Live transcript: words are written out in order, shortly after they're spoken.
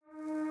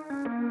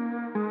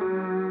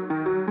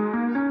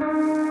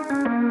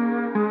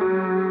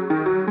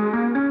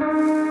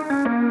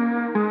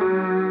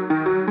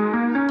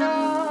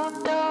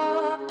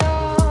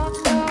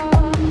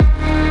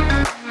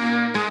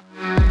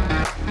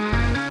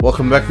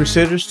Welcome back,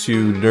 Crusaders,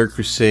 to Nerd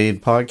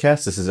Crusade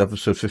Podcast. This is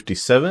episode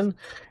 57,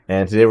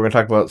 and today we're going to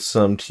talk about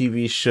some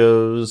TV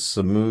shows,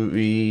 some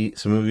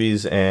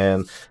movies,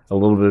 and a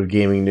little bit of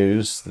gaming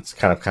news. That's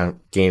kind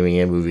of gaming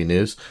and movie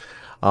news.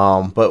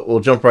 But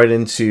we'll jump right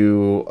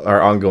into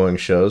our ongoing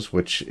shows,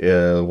 which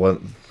what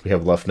we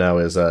have left now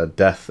is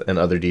Death and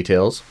Other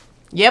Details.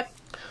 Yep.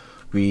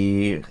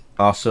 We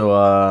also,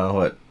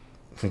 I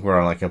think we're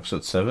on like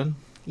episode 7?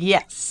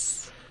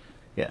 Yes.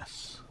 Yes.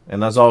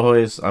 And as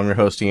always, I'm your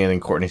host, Ian,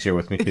 and Courtney's here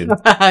with me, too.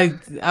 I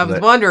was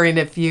wondering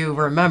if you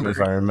remember.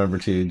 If I remember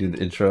to do the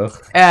intro.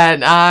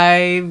 And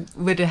I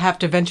would have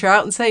to venture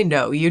out and say,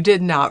 no, you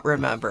did not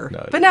remember.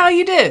 No, but now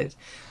you did.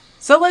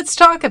 So let's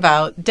talk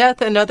about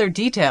Death and Other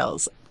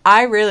Details.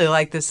 I really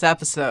like this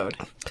episode.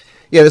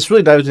 Yeah, this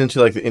really dives into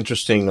like the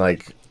interesting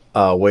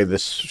way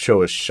this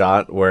show is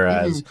shot,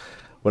 whereas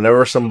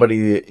whenever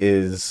somebody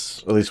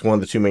is, at least one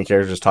of the two main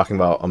characters is talking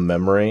about a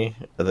memory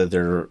that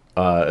they're,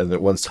 and that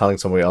one's telling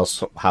somebody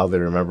else how they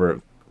remember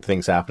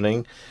things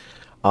happening,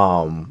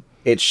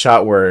 it's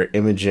shot where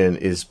Imogen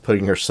is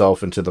putting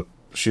herself into the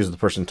shoes of the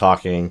person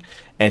talking,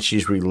 and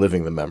she's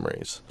reliving the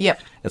memories.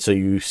 Yep. And so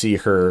you see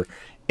her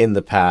in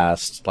the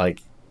past,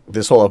 like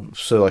this whole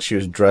episode, like she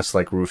was dressed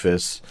like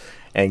Rufus,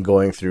 and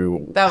going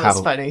through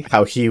funny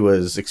how he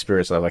was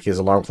experiencing it. Like his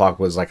alarm clock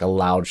was like a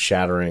loud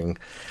shattering,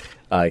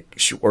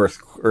 like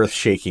earth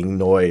shaking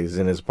noise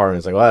in his apartment.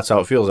 It's like, well, that's how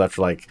it feels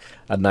after like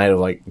a night of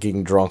like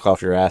getting drunk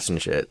off your ass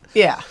and shit.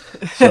 Yeah.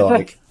 So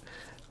like,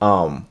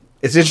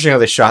 it's interesting how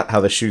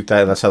they shoot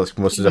that, and that's how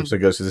most of the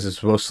episode goes. This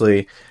is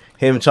mostly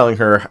him telling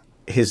her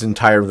his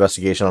entire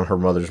investigation on her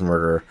mother's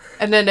murder,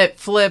 and then it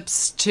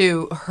flips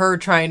to her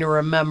trying to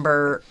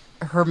remember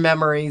her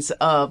memories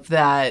of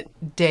that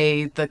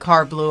day the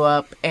car blew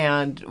up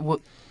and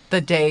the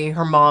day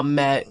her mom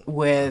met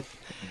with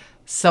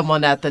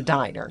someone at the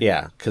diner.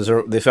 Yeah, because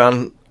they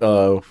found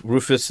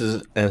Rufus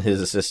and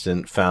his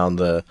assistant found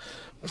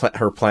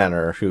her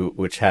planner,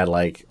 which had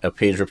like a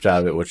page ripped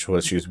out of it, which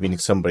was she was meeting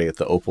somebody at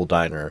the Opal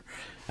Diner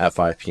at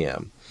 5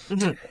 p.m.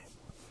 Mm-hmm.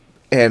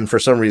 And for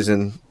some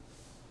reason,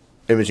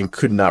 Imogen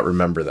could not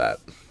remember that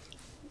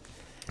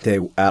day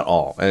at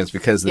all, and it's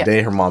because the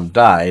day her mom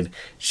died,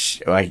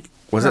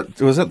 was it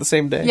the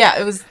same day? Yeah,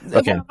 it was.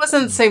 Okay. It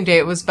wasn't the same day.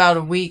 It was about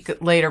a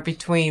week later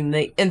between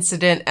the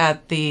incident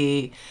at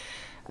the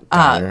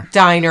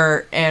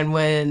diner and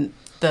when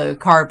the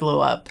car blew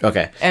up.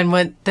 Okay. And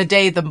when the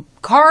day the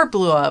car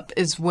blew up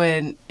is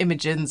when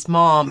Imogen's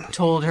mom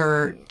told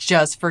her,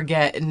 just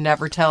forget and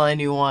never tell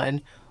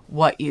anyone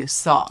what you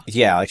saw.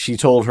 Yeah, like she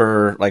told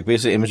her, like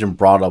basically Imogen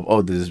brought up,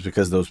 oh, this is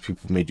because those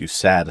people made you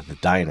sad at the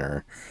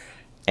diner.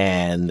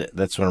 And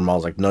that's when her mom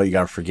was like, no, you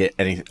gotta forget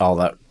all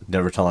that,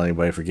 never tell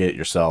anybody, forget it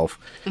yourself.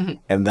 Mm-hmm.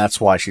 And that's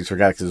why she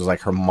forgot, because it was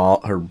like her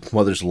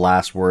mother's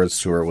last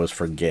words to her was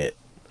forget.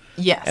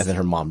 Yes. And then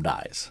her mom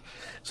dies.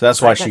 So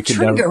that's why she could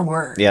never.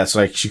 Word. Yeah, so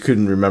like she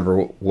couldn't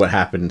remember what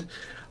happened.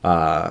 She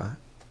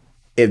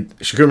couldn't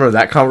remember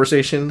that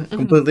conversation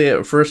completely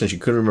at first, and she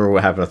couldn't remember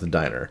what happened at the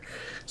diner.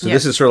 So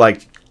this is her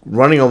like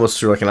running almost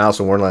through like an Alice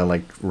in Wonderland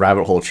like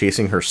rabbit hole,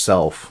 chasing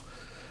herself,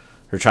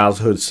 her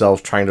childhood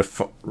self, trying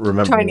to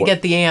remember, trying to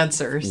get the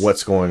answers,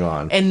 what's going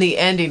on. And the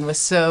ending was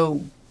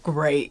so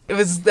great. It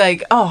was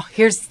like, oh,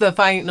 here's the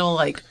final,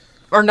 like,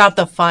 or not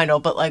the final,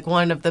 but like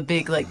one of the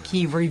big like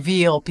key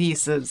reveal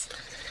pieces.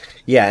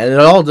 Yeah, and it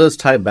all does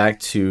tie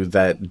back to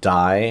that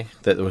dye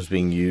that was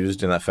being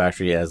used in that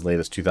factory as late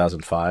as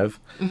 2005.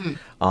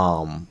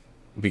 Mm-hmm.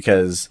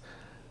 Because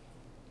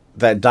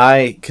that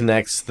dye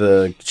connects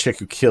the chick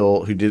who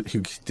did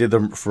the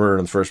murder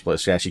in the first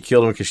place. Yeah, she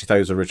killed him because she thought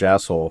he was a rich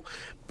asshole,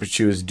 but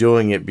she was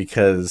doing it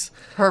because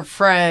her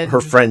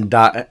friend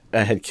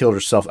had killed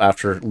herself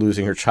after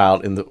losing her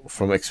child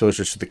from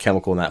exposure to the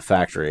chemical in that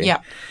factory. Yeah.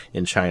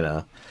 In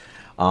China,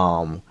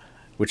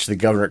 which the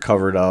government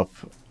covered up.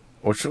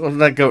 Which I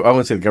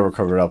wouldn't say the government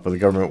covered it up, but the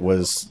government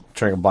was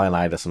turning a blind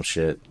eye to some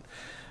shit.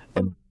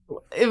 And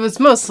it was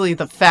mostly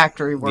the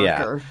factory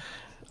worker,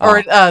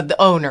 or the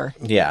owner.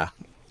 Yeah.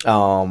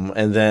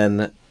 And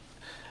then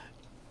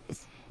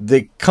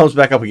it comes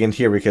back up again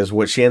here because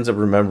what she ends up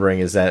remembering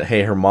is that,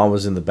 hey, her mom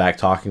was in the back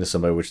talking to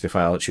somebody, which they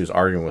found out she was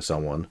arguing with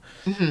someone.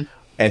 Mm-hmm.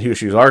 And who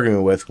she was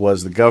arguing with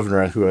was the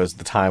governor, who at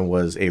the time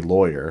was a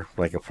lawyer,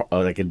 like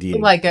a DA.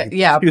 He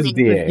was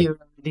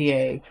a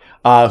DA.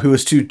 Who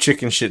was too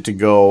chicken shit to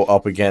go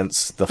up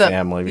against the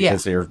family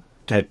because they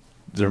had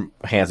their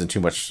hands in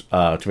too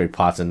many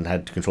pots and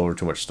had control over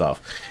too much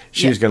stuff.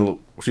 She was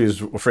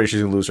afraid she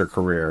was gonna lose her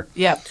career.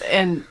 Yep.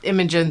 And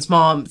Imogen's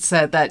mom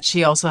said that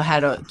she also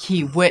had a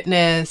key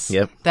witness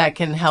that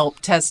can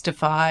help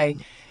testify.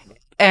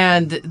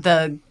 And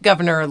the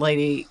governor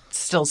lady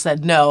still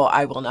said, no,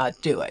 I will not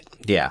do it.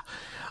 Yeah.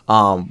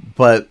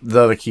 But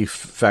the other key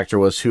factor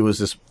was, who was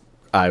this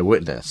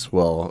eyewitness?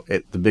 Well,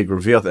 the big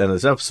reveal at the end of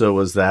this episode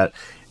was that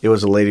it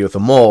was a lady with a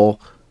mole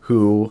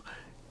who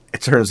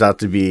it turns out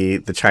to be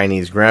the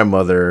Chinese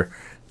grandmother,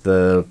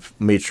 the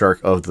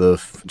matriarch of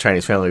the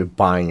Chinese family,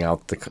 buying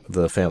out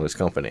the family's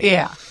company.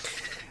 Yeah.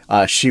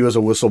 She was a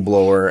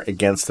whistleblower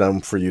against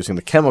them for using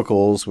the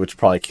chemicals, which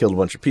probably killed a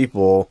bunch of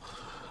people,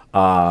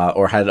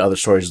 or had other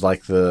stories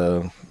like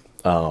the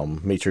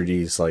maitre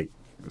d's like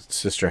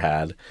sister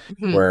had,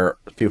 where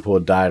people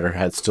had died or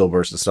had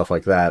stillbirths and stuff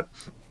like that,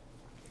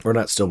 or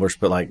not stillbirths,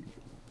 but like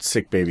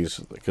sick babies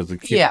because the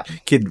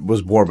kid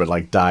was born but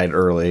like died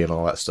early and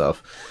all that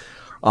stuff.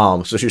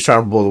 So she was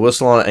trying to blow the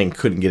whistle on it and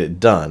couldn't get it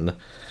done.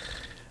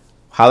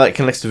 How that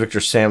connects to Victor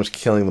Sam's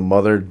killing the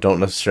mother, don't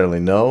necessarily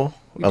know.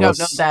 We don't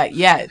know that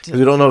yet.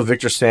 We don't know if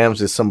Victor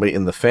Sams is somebody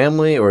in the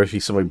family or if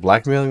he's somebody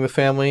blackmailing the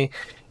family.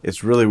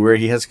 It's really weird.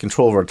 He has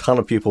control over a ton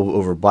of people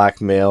over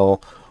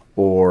blackmail,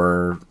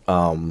 or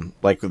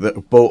like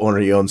the boat owner,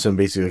 he owns him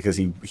basically because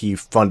he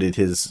funded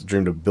his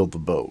dream to build the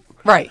boat.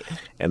 Right.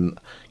 And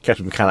kept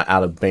him kind of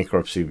out of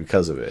bankruptcy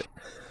because of it.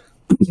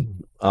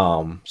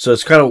 So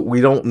it's kind of,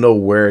 we don't know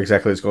where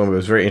exactly it's going, but it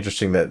was very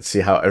interesting to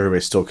see how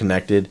everybody's still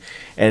connected,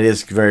 and it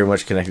is very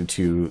much connected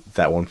to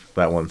that one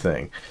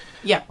thing.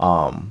 Yeah.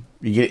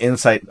 You get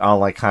insight on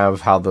like kind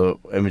of how the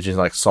Images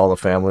like saw the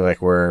family,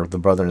 like where the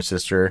brother and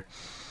sister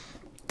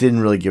didn't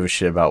really give a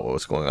shit about what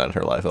was going on in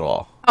her life at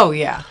all. Oh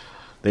yeah.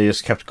 They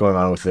just kept going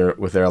on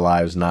with their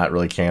lives, not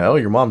really caring. Oh,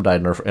 your mom died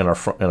in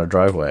our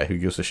driveway. Who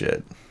gives a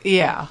shit?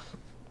 Yeah.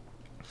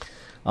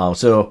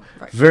 So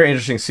very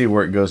interesting to see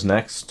where it goes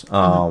next.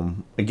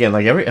 Again,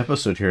 like every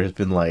episode here has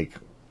been like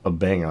a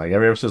banger. Like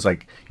every episode's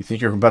like you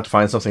think you're about to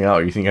find something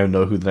out, or you think I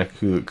know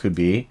who it could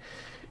be,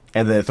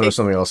 and then it throws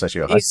something else at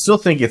you. I still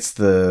think it's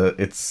the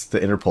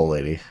Interpol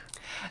lady.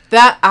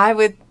 That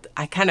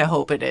I kind of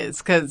hope it is,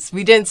 because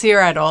we didn't see her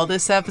at all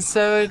this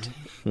episode,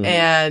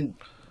 and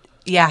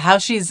yeah, how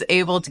she's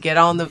able to get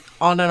on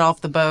and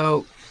off the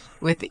boat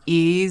with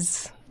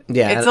ease.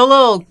 Yeah, it's a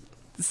little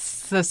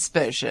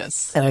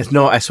suspicious. And I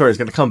swear it's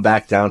going to come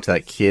back down to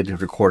that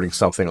kid recording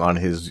something on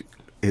his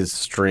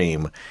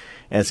stream,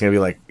 and it's going to be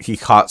like he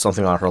caught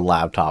something on her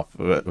laptop,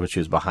 which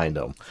is behind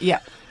him. Yeah.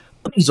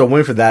 So I'm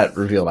waiting for that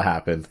reveal to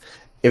happen.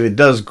 If it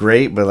does,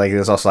 great, but like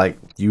it's also like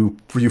you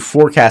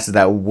forecasted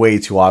that way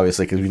too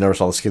obviously because we never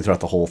saw this kid throughout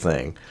the whole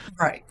thing.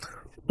 Right.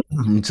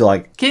 So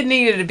like kid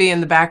needed to be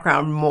in the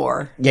background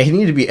more. Yeah, he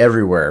needed to be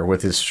everywhere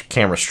with his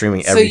camera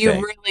streaming everything. So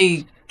you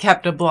really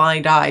kept a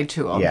blind eye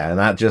to him. Yeah, and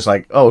not just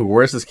like, oh,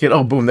 where's this kid?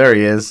 Oh, boom, there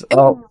he is.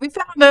 Oh, we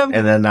found him.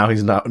 And then now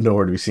he's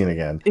nowhere to be seen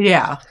again.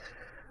 Yeah.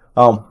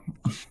 But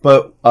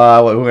we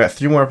got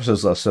 3 more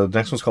episodes left. So the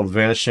next one's called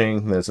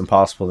Vanishing. Then it's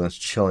Impossible. Then it's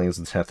Chilling is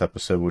the 10th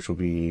episode, which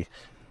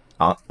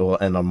will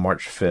end on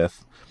March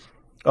 5th.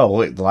 Oh,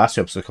 wait, the last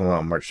 2 episodes come out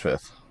on March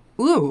 5th.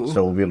 Ooh.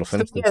 So we'll be able to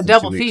finish a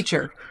double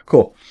feature.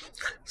 Cool.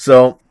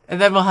 So. And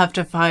then we'll have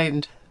to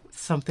find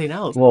something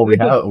else. Well,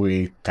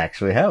 we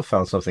actually have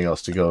found something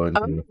else to go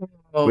into.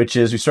 Which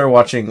is, we started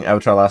watching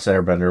Avatar: Last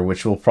Airbender,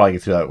 which we'll probably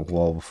get through that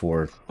well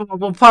before.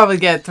 We'll probably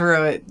get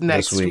through it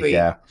next week.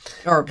 Yeah.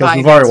 Or because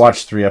we've already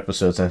watched 3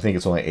 episodes, and I think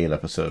it's only 8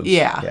 episodes.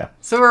 Yeah.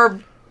 So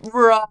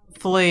we're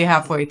roughly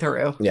halfway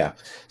through. Yeah.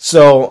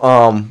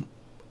 So,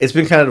 it's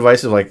been kind of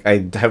divisive. Like,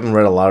 I haven't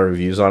read a lot of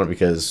reviews on it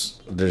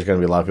because there's going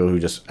to be a lot of people who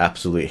just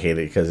absolutely hate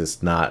it because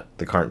it's not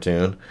the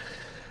cartoon.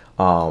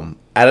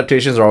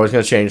 Adaptations are always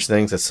going to change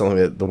things. That's something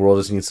that the world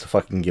just needs to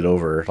fucking get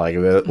over. Like,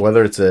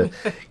 whether it's a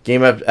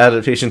game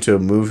adaptation to a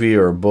movie,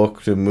 or a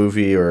book to a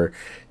movie, or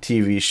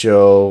TV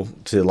show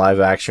to live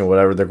action,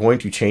 whatever, they're going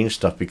to change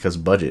stuff because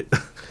budget.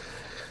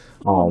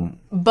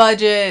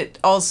 Budget.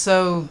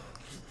 Also,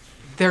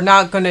 they're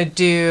not going to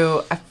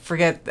do, I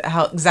forget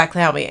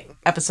exactly how many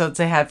episodes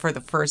they had for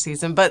the first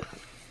season, but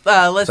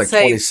let's it's like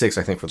say 26,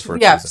 I think, for the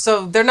first season. Yeah,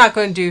 so they're not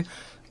going to do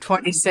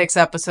 26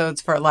 episodes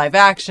for live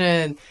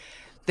action.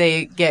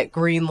 They get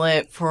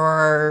greenlit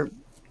for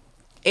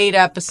 8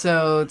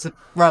 episodes,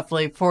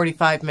 roughly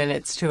 45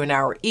 minutes to an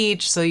hour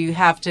each. So you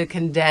have to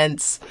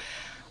condense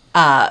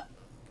the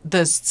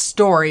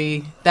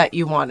story that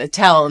you want to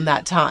tell in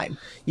that time.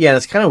 Yeah, and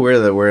it's kind of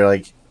weird that where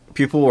like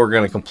people were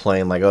going to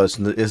complain like, oh,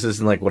 this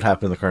isn't like what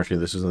happened in the country.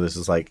 This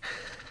is like,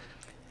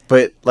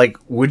 but like,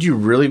 would you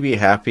really be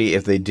happy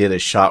if they did a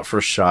shot for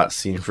shot,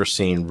 scene for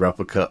scene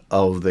replica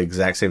of the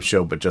exact same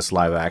show but just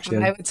live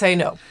action? I would say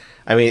no.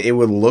 I mean, it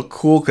would look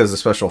cool because the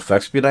special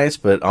effects would be nice,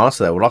 but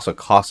honestly, that would also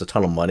cost a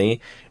ton of money,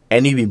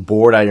 and you'd be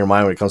bored out of your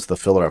mind when it comes to the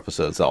filler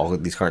episodes that all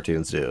of these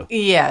cartoons do.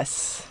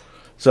 Yes.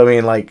 So, I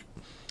mean, like,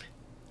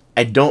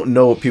 I don't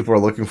know what people are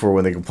looking for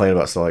when they complain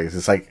about stuff like this.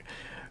 It's like,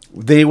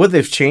 what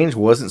they've changed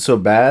wasn't so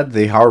bad.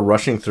 They are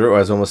rushing through it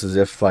as almost as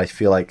if I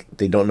feel like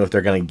they don't know if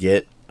they're going to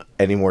get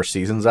any more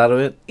seasons out of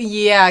it.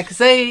 Yeah, because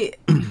they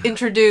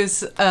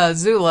introduce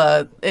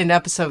Zula in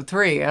episode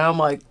 3, and I'm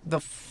like, the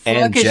fuck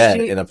and is Jet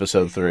she? in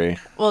episode 3.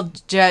 Well,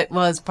 Jet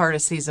was part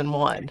of season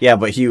 1. Yeah,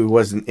 but he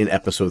wasn't in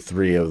episode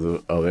 3 of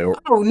it.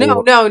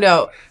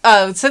 No.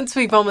 Since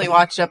we've only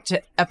watched up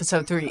to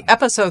episode 3,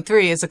 episode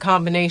 3 is a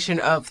combination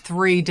of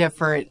 3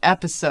 different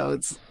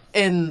episodes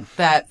in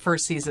that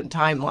first season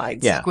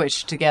timeline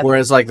squished together.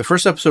 Whereas, like, the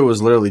first episode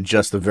was literally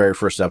just the very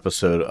first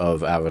episode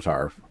of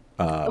Avatar.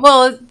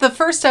 Well, the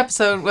first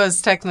episode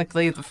was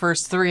technically the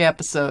first 3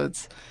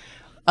 episodes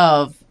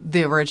of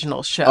the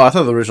original show. Oh, I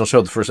thought the original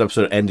show, the first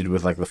episode, ended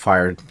with like the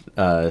Fire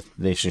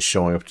Nation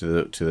showing up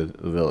to the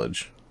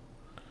village.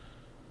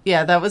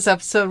 Yeah, that was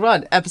episode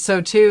 1.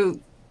 Episode 2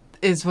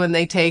 is when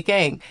they take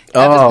Aang.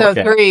 Oh, Episode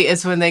okay. 3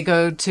 is when they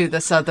go to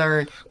the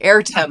Southern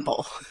Air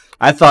Temple.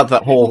 I thought the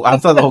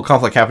whole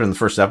conflict happened in the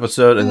first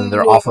episode, and then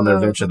they're off on their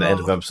adventure at the end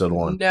of episode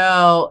 1.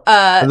 No,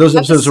 and those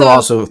episodes were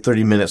also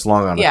 30 minutes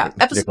long on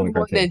episode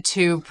 1 and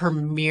 2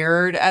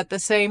 premiered at the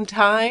same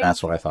time.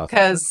 That's what I thought.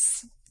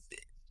 Because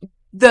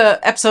the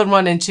episode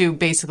 1 and 2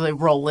 basically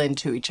roll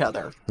into each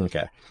other.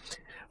 Okay.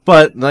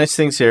 But nice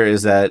things here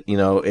is that,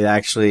 it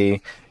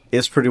actually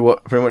is pretty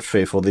much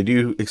faithful. They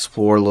do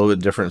explore a little bit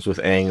difference with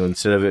Aang.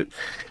 Instead of it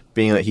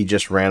being that he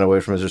just ran away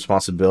from his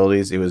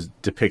responsibilities, it was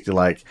depicted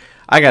like,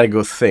 I gotta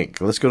go think.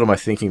 Let's go to my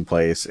thinking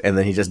place. And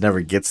then he just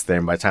never gets there.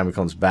 And by the time he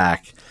comes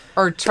back...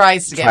 Or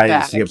tries to get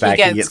back.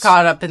 He gets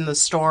caught up in the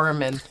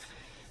storm, and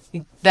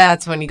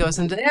that's when he goes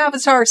into the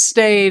Avatar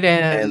state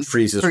and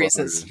freezes.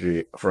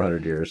 For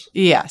 100 years.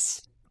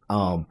 Yes.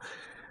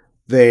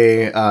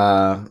 They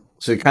also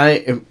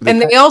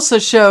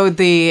showed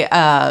the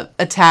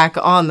attack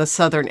on the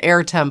Southern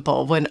Air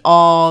Temple when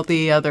all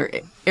the other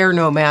air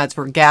nomads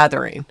were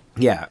gathering.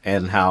 Yeah,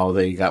 and how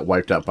they got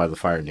wiped out by the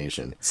Fire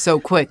Nation so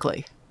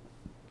quickly.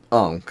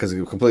 Because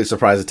a complete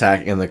surprise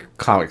attack, and the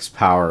comics'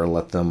 power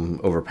let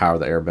them overpower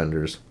the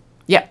Airbenders.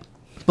 Yeah,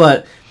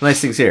 but nice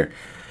things here.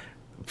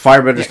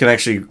 Firebenders can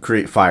actually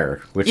create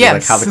fire, which is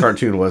like how the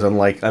cartoon was.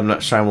 Unlike M. Night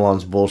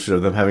Shyamalan's bullshit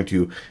of them having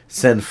to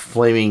send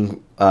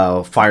flaming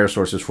fire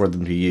sources for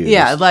them to use.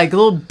 Yeah, like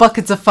little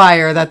buckets of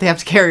fire that they have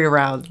to carry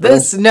around.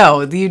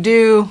 You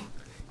do.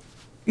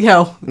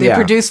 They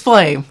produce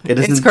flame.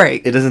 It's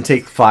great. It doesn't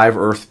take 5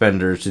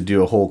 earthbenders to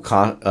do a whole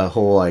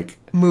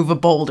move a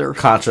boulder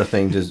Contra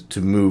thing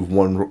to move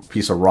one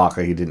piece of rock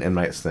like he did in M.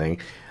 Night's thing.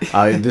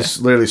 This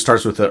literally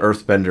starts with the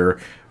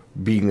earthbender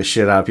beating the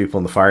shit out of people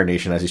in the Fire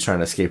Nation as he's trying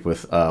to escape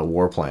with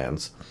war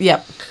plans.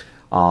 Yep.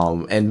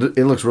 And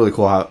it looks really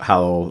cool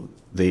how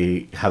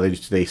they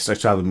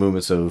stretch out the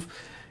movements of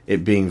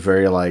it being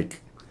very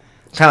like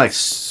kind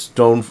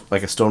of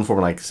like a stone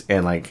form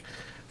and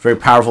very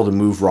powerful to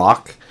move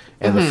rock.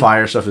 And the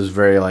fire stuff is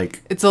very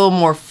it's a little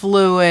more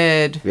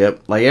fluid.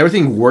 Yep,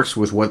 everything works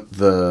with what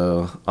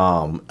the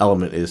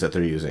element is that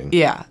they're using.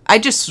 Yeah, I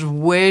just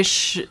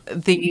wish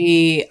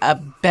the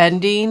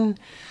bending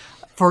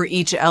for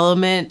each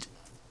element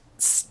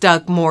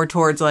stuck more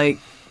towards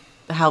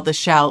how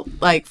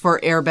the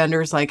for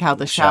airbenders, like how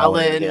the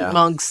Shaolin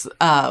monks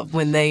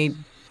when they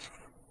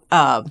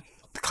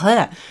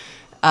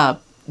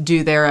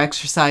do their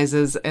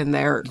exercises and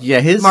their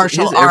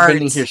martial arts.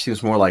 Airbending here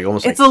seems more like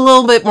almost. It's a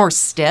little bit more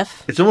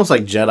stiff. It's almost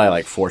like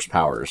Jedi force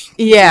powers.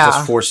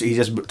 Yeah, he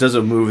just does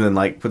a move and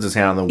then puts his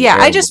hand on the. Yeah,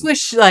 I just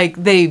wish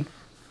they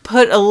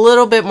put a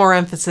little bit more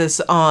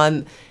emphasis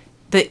on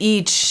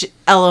each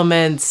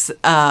element's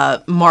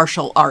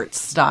martial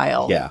arts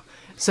style. Yeah,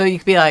 so you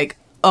could be like,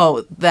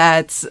 oh,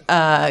 that's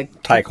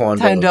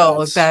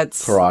Taekwondo,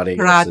 that's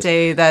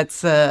karate,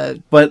 that's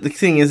But the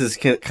thing is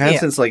kind of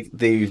since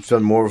they've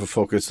done more of a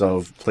focus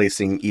of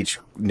placing each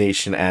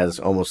nation as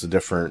almost a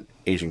different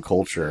Asian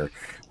culture,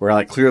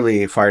 where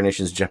clearly Fire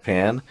Nation's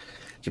Japan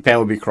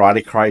would be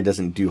karate. Karate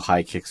doesn't do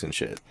high kicks and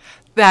shit.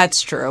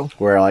 That's true.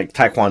 Where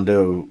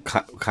Taekwondo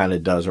kind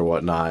of does or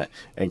whatnot,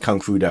 and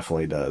Kung Fu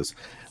definitely does.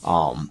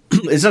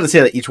 It's not to say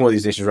that each one of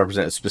these nations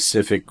represent a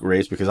specific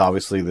race, because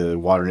obviously the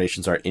water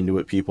nations are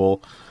Inuit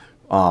people.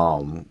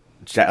 Like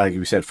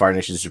we said, Fire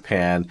Nations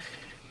Japan,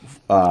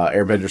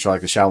 airbenders are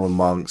like the Shaolin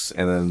monks,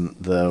 and then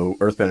the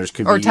earthbenders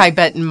could be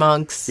Tibetan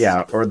monks.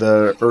 Yeah, or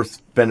the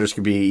earthbenders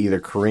could be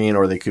either Korean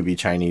or they could be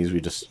Chinese.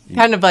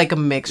 Kind of like a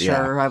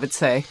mixture, I would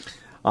say.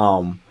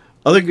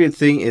 Other good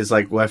thing is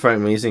what I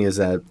find amazing is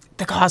that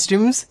the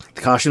costumes.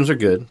 The costumes are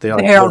good. They are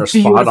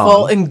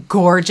beautiful and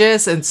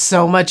gorgeous and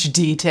so much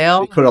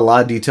detail. They put a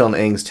lot of detail in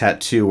Aang's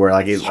tattoo, where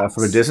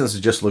from a distance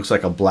it just looks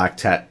like a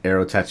black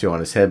arrow tattoo on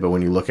his head, but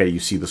when you look at it, you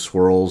see the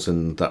swirls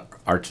and the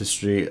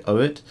artistry of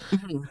it.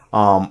 Mm-hmm.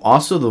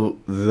 Also,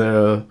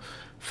 the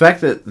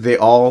fact that they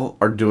all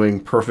are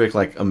doing perfect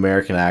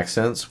American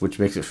accents, which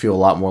makes it feel a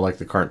lot more like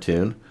the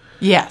cartoon.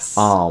 Yes.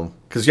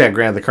 Because,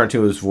 granted, the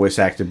cartoon was voice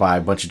acted by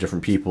a bunch of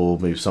different people.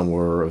 Maybe some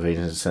were of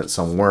Asian descent,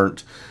 some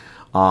weren't.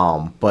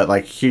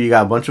 But, here you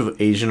got a bunch of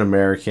Asian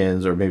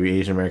Americans or maybe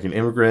Asian American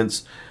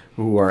immigrants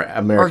who are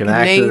American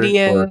actors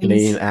or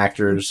Canadian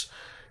actors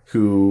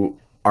who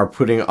are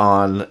putting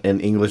on an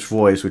English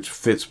voice, which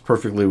fits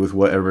perfectly with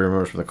what everybody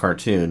remembers from the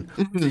cartoon.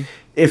 Mm-hmm.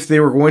 If they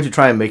were going to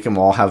try and make them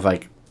all have,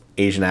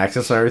 Asian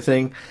accents and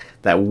everything,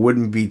 that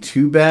wouldn't be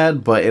too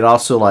bad, but it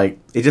also it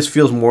just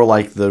feels more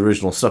like the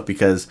original stuff,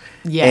 because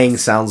Aang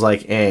sounds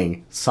like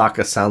Aang,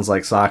 Sokka sounds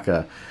like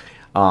Sokka.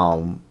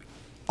 All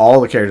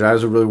the characters, I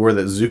was really worried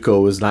that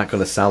Zuko was not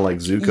going to sound like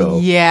Zuko.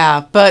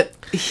 Yeah, but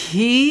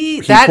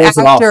that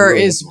actor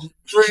is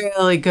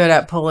really good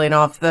at pulling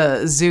off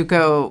the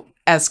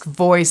Zuko-esque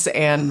voice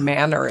and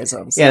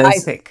mannerisms. Yeah, I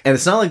think, and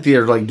it's not like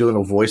they're doing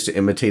a voice to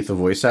imitate the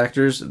voice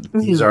actors. Mm-hmm.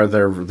 These are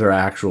their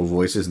actual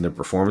voices and their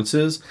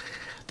performances.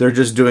 they're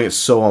just doing it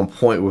so on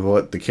point with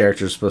what the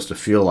character is supposed to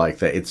feel like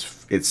that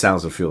it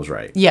sounds and feels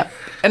right. Yeah.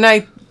 And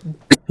I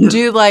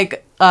do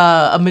like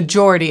a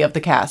majority of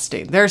the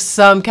casting. There's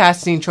some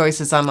casting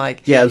choices I'm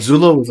like... Yeah,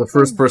 Zula was the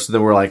first person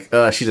that were like,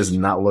 she does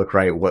not look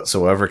right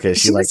whatsoever. Because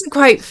she doesn't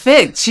quite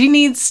fit. She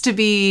needs to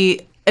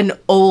be an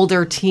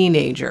older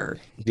teenager.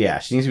 Yeah,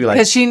 she needs to be like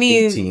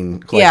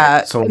 18.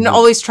 And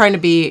always trying to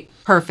be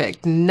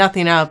perfect.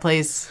 Nothing out of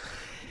place.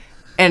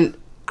 And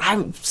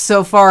I'm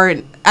so far,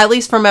 at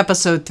least from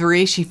episode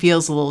 3, she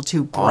feels a little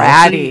too bratty.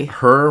 Honestly,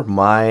 her,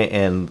 Mai,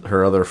 and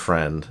her other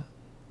friend...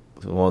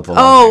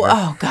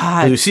 Oh,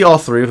 God. You see all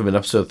 3 of them in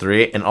episode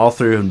 3, and all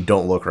 3 of them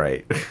don't look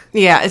right.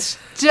 Yeah, it's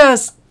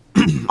just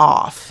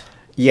off.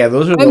 Yeah,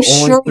 those are the only 3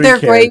 characters. I'm sure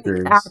they're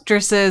great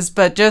actresses,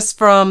 but just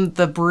from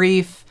the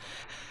brief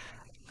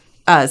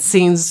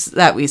scenes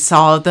that we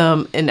saw of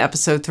them in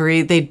episode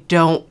 3, they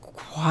don't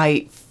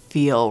quite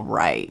feel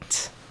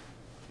right.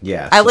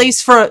 Yeah. At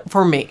least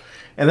for me.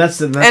 And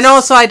and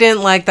also I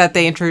didn't like that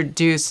they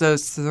introduced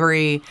those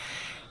 3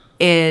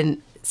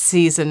 in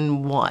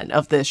season 1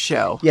 of this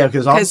show. Yeah,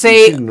 because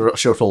they didn't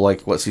show till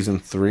like season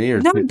 3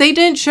 or... No, they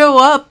didn't show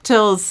up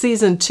till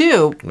season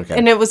 2. Okay.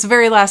 And it was the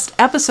very last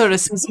episode of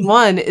season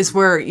 1 is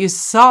where you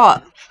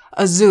saw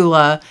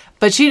Azula,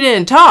 but she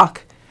didn't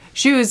talk.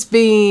 She was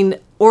being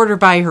ordered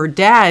by her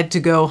dad to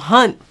go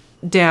hunt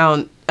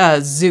down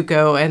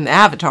Zuko and the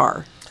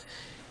Avatar.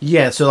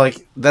 Yeah, so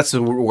like that's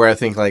where I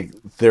think like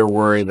they're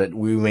worried that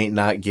we may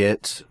not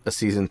get a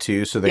season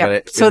 2, so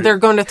they're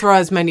going to throw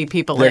as many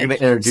people in. They're going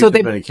to introduce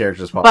as many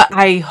characters as possible. But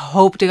I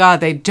hope to God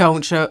they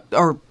don't show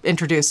or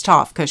introduce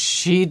Toph, because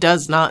she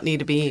does not need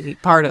to be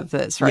part of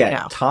this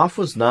now. Toph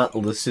was not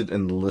listed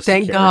in the list.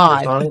 Thank of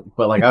characters God. on it,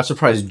 but like I was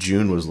surprised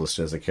June was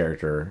listed as a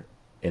character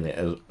in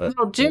it.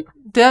 Well, June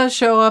does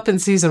show up in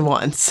season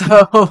 1,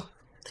 so.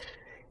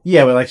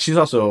 Yeah, but like she's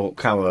also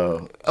kind of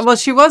a... Well,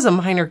 she was a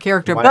minor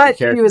character, but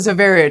she was a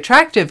very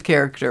attractive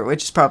character,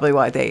 which is probably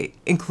why they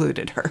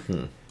included her.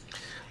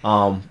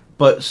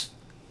 But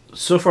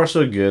so far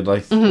so good.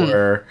 Like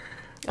where...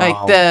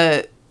 Like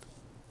the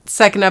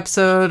second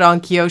episode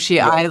on Kyoshi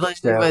Island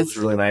was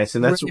really nice,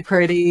 and that's really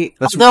pretty.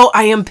 Although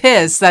I am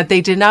pissed that they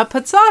did not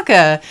put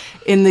Sokka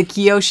in the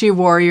Kyoshi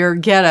warrior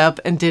getup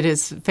and did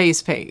his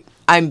face paint.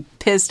 I'm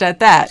pissed at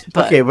that.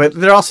 But. Okay, but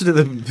they also did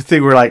the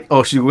thing where, like,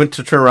 she went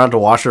to turn around to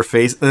wash her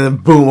face, and then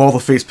boom, all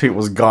the face paint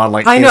was gone,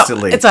 like,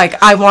 instantly. It's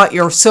like, I want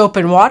your soap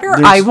and water.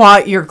 I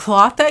want your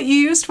cloth that you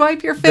used to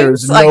wipe your face.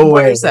 There's no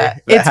way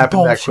that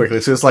happened that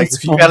quickly. So it's like,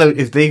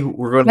 if they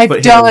were going to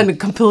put him... I've done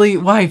complete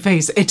white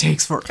face. It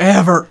takes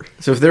forever.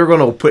 So if they were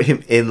going to put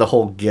him in the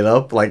whole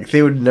get-up, like,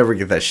 they would never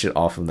get that shit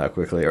off him that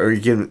quickly, or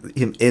get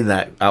him in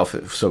that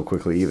outfit so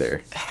quickly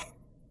either.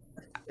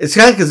 It's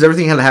kind of because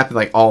everything had to happen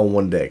like all in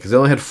one day, because they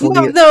only had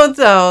 48.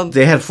 No.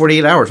 They had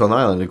 48 hours on the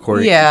island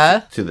according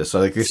to this. So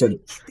like they said,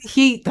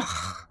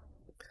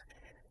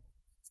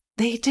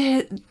 they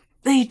did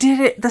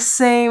it the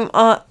same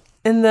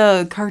in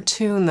the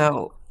cartoon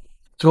though.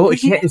 So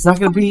it's not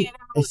gonna be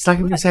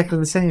exactly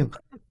the same.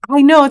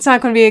 I know it's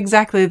not going to be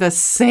exactly the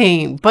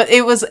same, but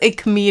it was a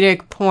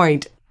comedic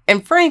point,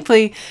 and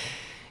frankly.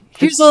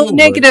 Here's a little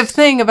negative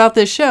thing about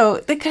this show.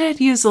 They could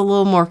have used a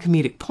little more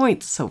comedic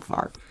points so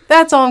far.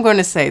 That's all I'm going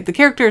to say. The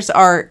characters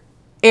err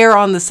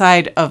on the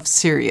side of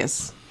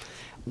serious.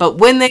 But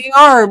when they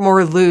are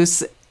more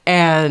loose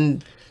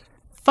and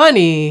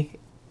funny,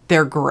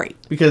 they're great.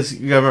 Because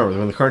you gotta remember,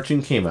 when the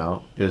cartoon came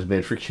out, it was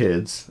made for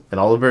kids, and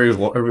all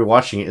everybody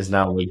watching it is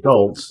now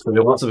adults, so they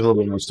want something a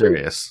little bit more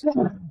serious.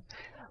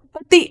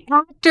 But the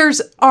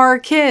actors are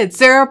kids.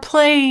 They're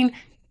playing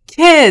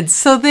kids,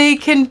 so they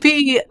can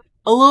be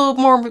a little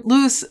more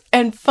loose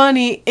and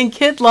funny and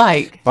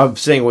kid-like. I'm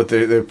saying what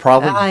they're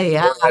probably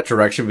going that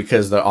direction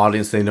because the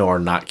audience they know are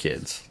not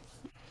kids.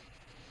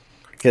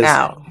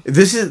 Now,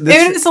 this is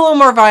a little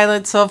more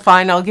violent, so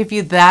fine, I'll give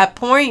you that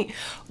point.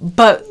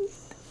 But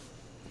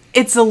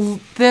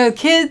the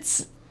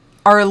kids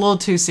are a little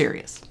too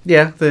serious.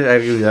 Yeah, I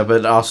agree with that.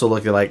 But also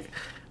look at like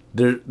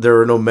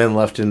there are no men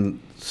left in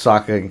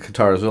Sokka and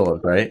Katara's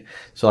village, right?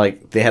 So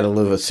like they had to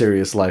live a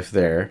serious life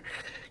there.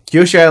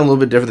 Kyoshi Island a little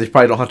bit different. They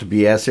probably don't have to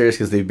be as serious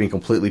because they've been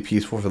completely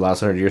peaceful for the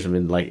last 100 years and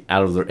been like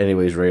out of their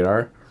anybody's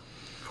radar.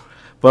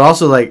 But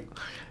also like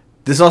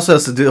this also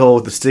has to deal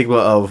with the stigma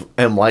of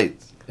M. Night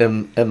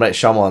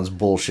Shyamalan's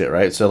bullshit,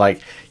 right? So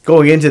like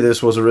going into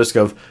this was a risk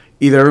of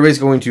either everybody's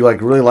going to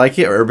like really like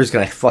it or everybody's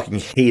gonna fucking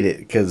hate it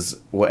because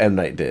what M.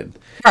 Night did.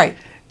 Right.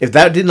 If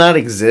that did not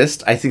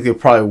exist, I think they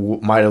probably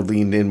might have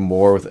leaned in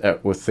more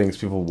with things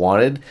people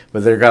wanted.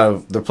 But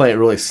they're playing it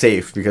really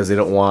safe because they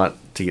don't want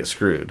to get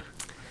screwed.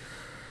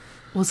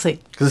 We'll see.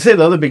 Because I say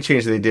the other big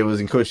change that they did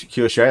was in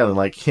Kyoshi Island,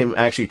 like him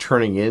actually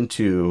turning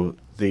into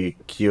the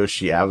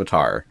Kyoshi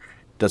avatar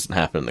doesn't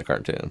happen in the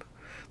cartoon.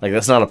 Like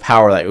that's not a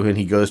power that when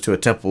he goes to a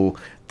temple,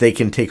 they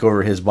can take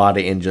over his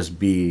body and just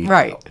be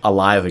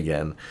alive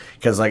again.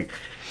 Because like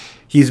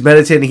he's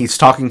meditating, he's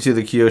talking to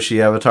the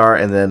Kyoshi avatar,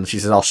 and then she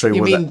says, "I'll show you."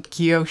 You mean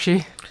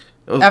Kyoshi?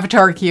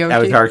 Avatar Kyoshi.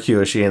 Avatar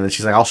Kyoshi, and then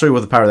she's like, "I'll show you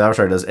what the power of the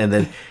avatar does," and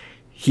then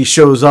he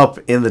shows up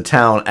in the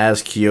town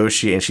as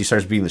Kiyoshi, and she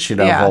starts beating the shit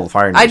out of all the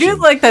fire I nation.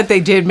 do like that they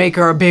did make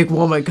her a big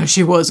woman because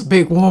she was a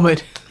big woman.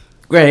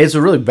 Great, it's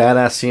a really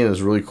badass scene. It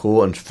was really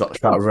cool and shot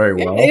very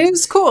well. It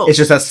was cool. It's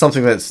just that's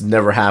something that's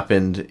never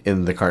happened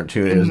in the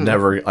cartoon. It was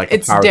never like a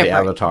It's power of the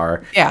different.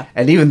 Avatar. Yeah.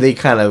 And even they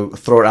kind of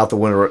throw it out the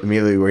window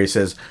immediately, where he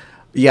says,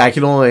 "Yeah, I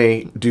can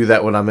only do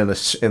that when I'm in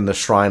the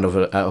shrine of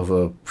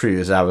a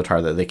previous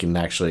Avatar that they can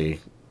actually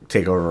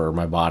take over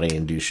my body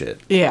and do shit."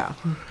 Yeah.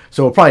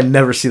 So we'll probably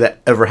never see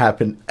that ever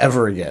happen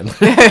ever again.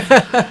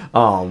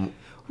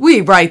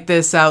 We write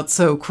this out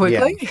so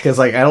quickly. Because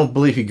like I don't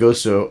believe he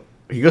goes to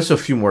a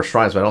few more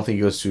shrines, but I don't think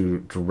he goes to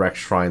direct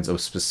shrines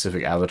of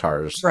specific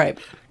avatars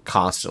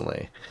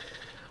constantly.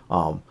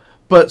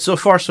 But so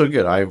far so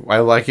good. I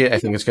like it. I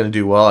think it's going to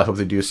do well. I hope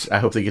they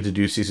get to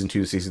do season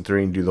 2, season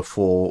 3, and do the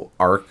full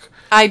arc.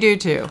 I do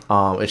too.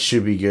 It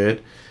should be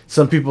good.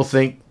 Some people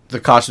think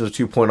the costumes are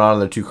too point on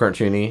and they're too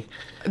cartoony.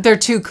 They're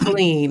too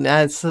clean,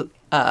 as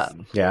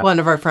one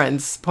of our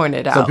friends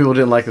pointed out. Some people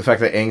didn't like the fact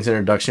that Aang's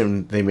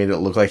introduction, they made it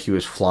look like he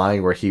was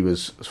flying, where he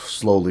was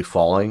slowly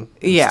falling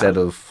instead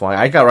of flying.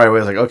 I got right away.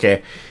 I was like,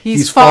 okay,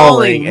 he's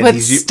falling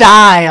with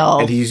style,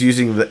 and he's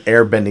using the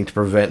airbending to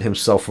prevent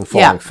himself from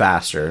falling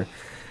faster.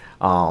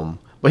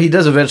 But he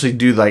does eventually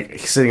do like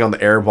sitting on the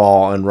air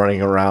ball and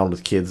running around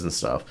with kids and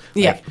stuff.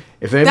 Yeah, like,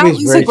 if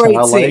anybody's very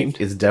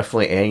childlike, it's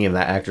definitely Aang, and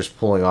that actor's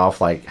pulling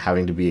off like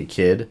having to be a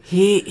kid.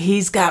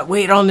 He's got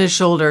weight on his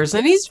shoulders,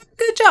 and he's doing a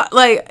good job.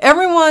 Like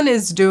everyone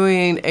is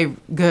doing a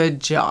good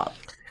job.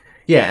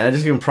 Yeah, and I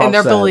just give him props. And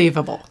they're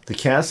believable. The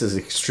cast is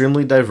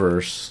extremely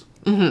diverse.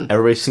 Mm-hmm.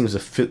 Everybody seems to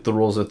fit the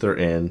roles that they're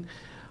in.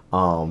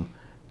 Not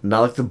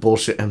like the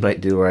bullshit M. Night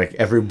do, where like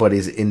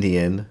everybody's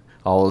Indian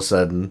all of a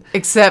sudden,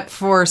 except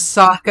for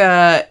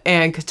Sokka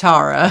and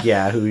Katara.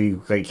 Yeah, who he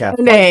like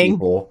captured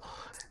people.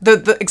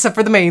 Except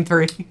for the main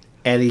three.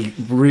 And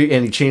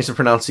he changed the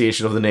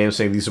pronunciation of the names,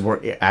 saying these are more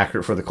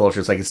accurate for the culture.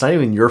 It's like it's not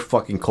even your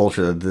fucking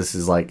culture that this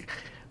is like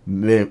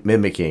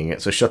mimicking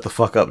it. So shut the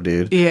fuck up,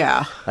 dude.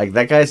 Yeah. Like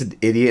that guy's an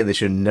idiot, and they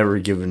should have never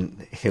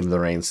given him the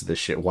reins to this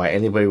shit. Why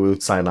anybody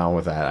would sign on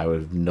with that, I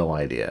would have no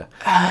idea.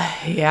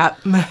 Yeah.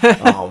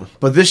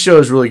 But this show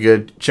is really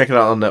good. Check it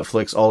out on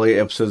Netflix. All 8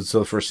 episodes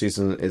of the first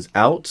season is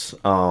out.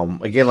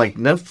 Again, like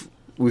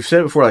we've said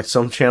it before, like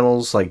some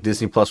channels like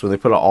Disney Plus, when they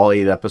put out all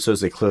 8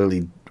 episodes, they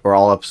clearly, or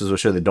all episodes will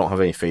show they don't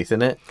have any faith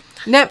in it.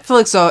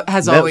 Netflix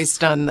has always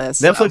done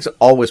this. Netflix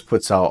always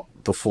puts out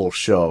the full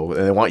show,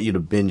 and they want you to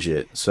binge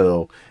it.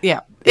 So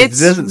yeah, it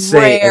doesn't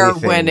say rare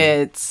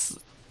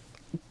anything.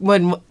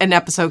 when an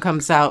episode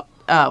comes out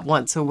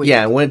once a week.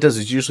 Yeah, and when it does,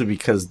 it's usually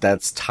because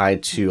that's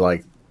tied to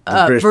like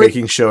the British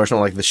Baking Show or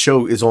something. Like the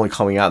show is only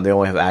coming out, and they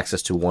only have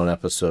access to 1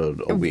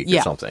 episode a week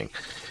or something,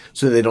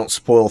 so they don't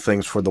spoil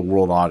things for the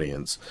world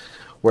audience.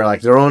 Where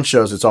like their own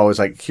shows, it's always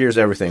like, here's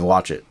everything,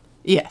 watch it.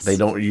 Yes, they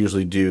don't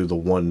usually do the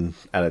one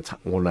at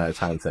a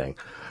time thing.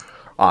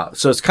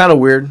 So it's kind of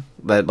weird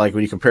that like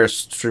when you compare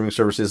streaming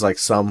services, like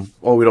some,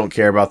 we don't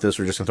care about this,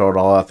 we're just gonna throw it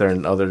all out there,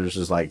 and others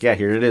is like, yeah,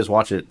 here it is,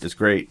 watch it, it's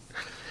great.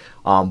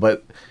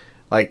 But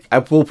like I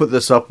will put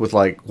this up with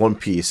like One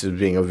Piece as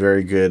being a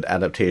very good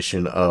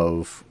adaptation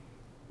of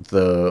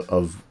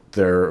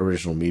their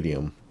original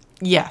medium.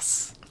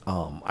 Yes.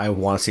 I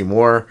want to see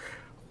more.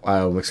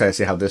 I'm excited to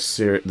see how this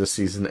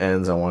season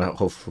ends. I want to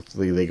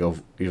hopefully they go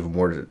even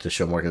more to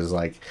show more, because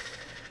like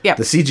the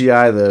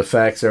CGI, the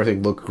effects,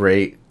 everything look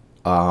great.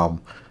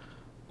 I'm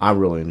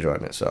really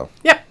enjoying it. So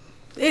yeah,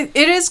 it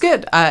is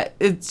good.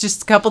 It's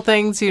just a couple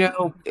things,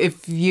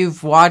 if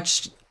you've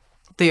watched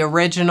the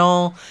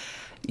original,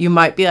 you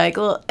might be like,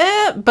 well,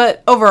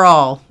 but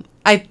overall,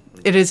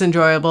 it is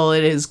enjoyable.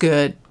 It is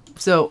good.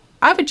 So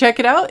I would check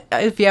it out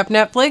if you have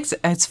Netflix.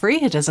 It's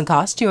free. It doesn't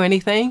cost you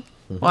anything.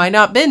 Mm-hmm. Why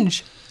not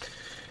binge?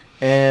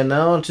 And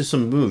now onto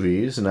some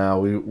movies. Now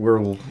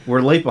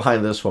we're late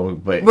behind this one,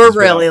 but we're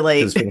really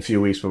late. It's been a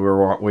few weeks, but we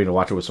were waiting to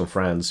watch it with some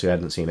friends who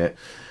hadn't seen it.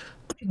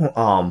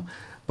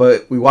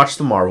 But we watched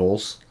The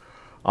Marvels,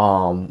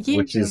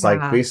 which is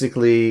like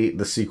basically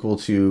the sequel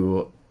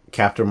to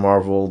Captain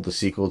Marvel, the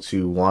sequel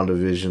to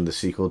WandaVision, the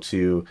sequel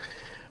to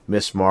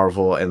Miss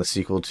Marvel, and the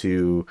sequel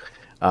to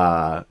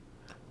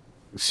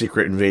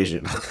Secret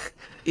Invasion.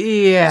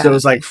 Yeah. So it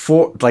was like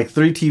 3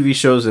 TV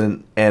shows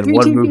and 1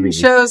 movie. 3 TV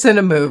shows and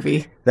a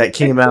movie that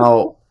came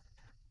out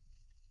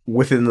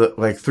within the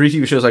 3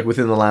 TV shows like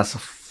within the last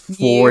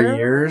 4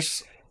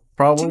 years,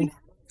 probably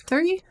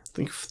 3. I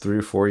think 3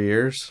 or 4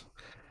 years,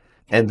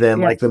 and then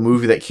like the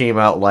movie that came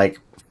out like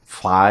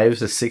 5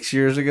 to 6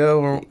 years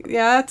ago.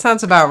 Yeah, that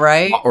sounds about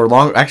right. Or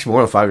long, actually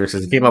more than 5 years,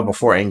 because it came out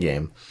before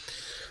Endgame.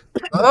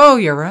 Oh,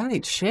 you're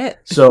right. Shit.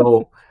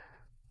 So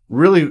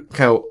really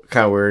kind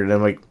of weird. And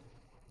I'm like,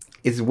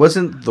 it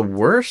wasn't the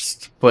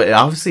worst, but it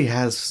obviously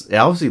has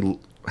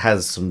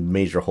some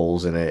major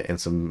holes in it and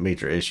some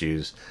major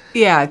issues.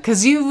 Yeah,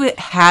 because you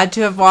had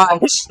to have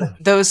watched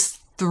those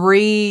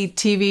 3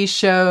 TV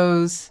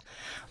shows.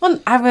 Well,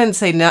 I wouldn't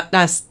say not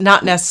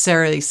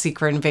necessarily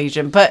Secret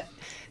Invasion, but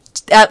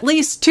at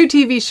least 2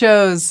 TV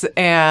shows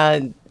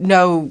and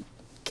no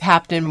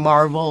Captain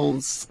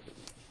Marvel's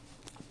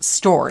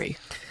story.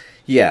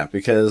 Yeah,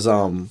 because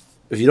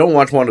if you don't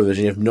watch WandaVision,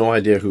 you have no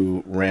idea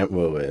who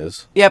Rambo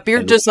is. Yep, you're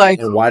And, just like,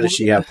 and why does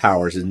she have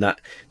powers? Is not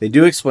they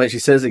do explain. She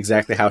says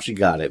exactly how she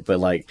got it, but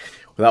like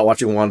without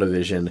watching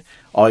WandaVision,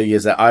 all you get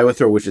is that I went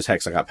through a witch's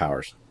hex. I got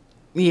powers.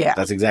 yeah.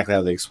 That's exactly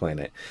how they explain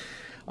it.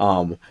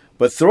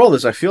 But through all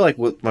this, I feel like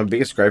what my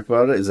biggest gripe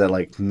about it is that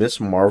like Miss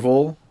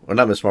Marvel, or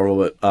not Miss Marvel,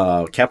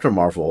 but Captain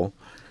Marvel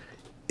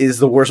is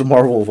the worst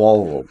Marvel of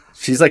all of them.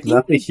 She's like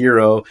not the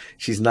hero.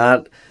 She's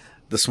not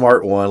the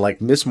smart one.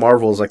 Like Miss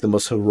Marvel is like the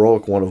most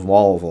heroic one of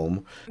all of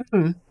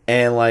them,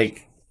 and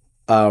like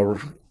uh,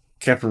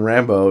 Captain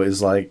Rambo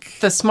is like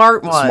The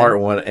smart one. smart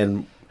one,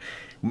 and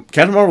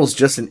Captain Marvel is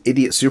just an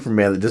idiot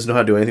Superman that doesn't know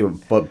how to do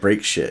anything but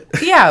break shit.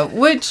 Yeah,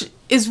 which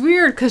is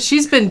weird because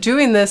she's been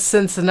doing this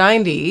since the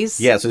 90s.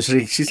 Yeah, so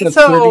she's had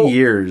 30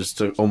 years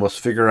to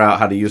almost figure out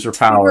how to use her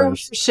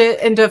powers. Shit,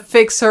 and to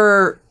fix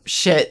her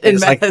shit and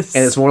mess. Like, and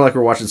it's more like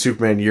we're watching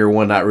Superman year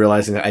one, not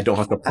realizing that I don't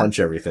have to punch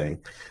everything.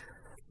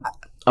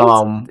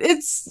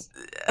 It's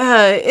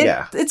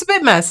a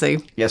bit messy.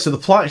 Yeah, so the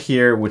plot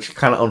here, which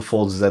kind of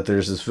unfolds, is that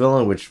there's this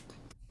villain, which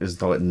is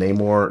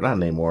Namor, not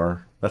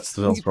Namor. That's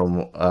the villain from.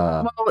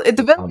 Well,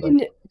 the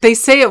villain, they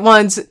say it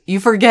once, you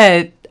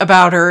forget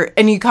about her,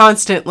 and you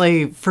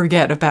constantly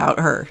forget about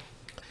her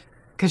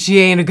because she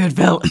ain't a good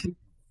villain.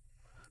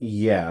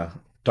 Yeah,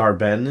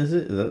 Darben, is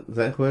it? Is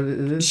that what it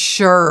is?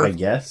 Sure, I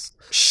guess.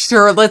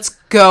 Sure, let's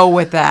go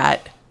with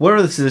that.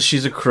 Whatever this is,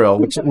 she's a Krill,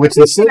 which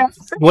they say,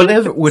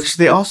 whatever, which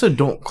they also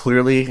don't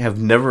clearly have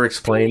never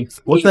explained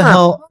what the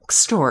hell.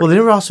 Story. Well, they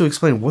never also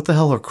explained what the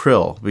hell are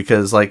Krill,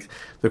 because like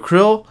the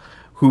Krill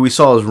who we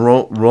saw as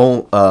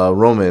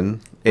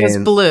Roman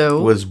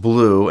was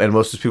blue, and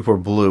most of the people were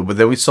blue. But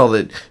then we saw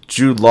that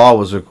Jude Law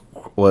was a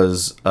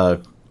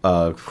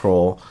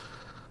Krill.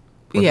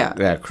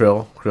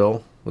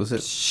 Krill was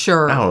it?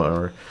 Sure, I don't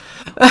remember.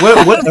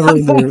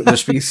 Whatever their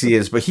species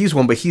is, but he's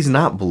one, but he's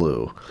not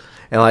blue.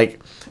 And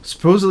like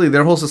supposedly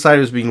their whole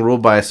society was being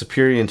ruled by a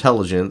superior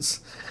intelligence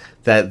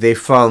that they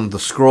found the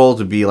Skrull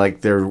to be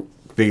like their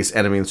biggest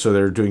enemy, and so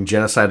they're doing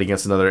genocide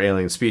against another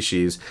alien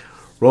species.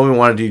 Roman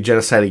wanted to do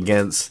genocide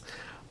against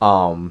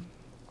the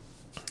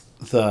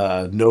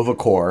Nova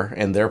Corps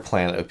and their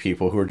planet of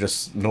people who are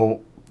just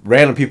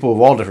random people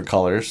of all different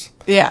colors.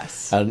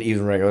 Yes. And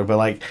even regular, but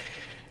like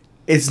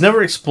it's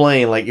never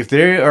explained. Like if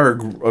they are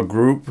a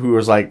group who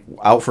is like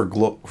out for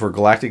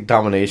galactic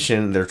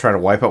domination, they're trying to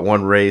wipe out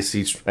one race,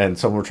 and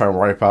some are trying to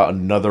wipe out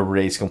another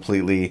race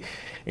completely.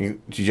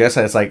 And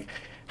genocide, it's like,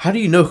 how do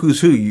you know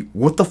who's who?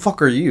 What the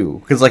fuck are you?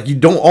 Because like you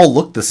don't all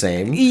look the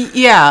same.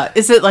 Yeah,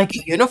 is it like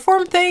a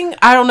uniform thing?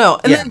 I don't know.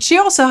 And then she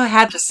also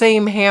had the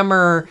same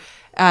hammer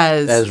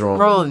as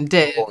Roland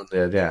did. Roland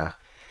did, yeah.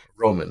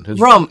 Roman.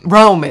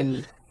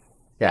 Roman.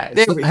 Yeah,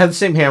 it had the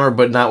same hammer,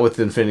 but not with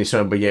the Infinity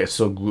Stone, but yeah, it's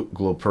still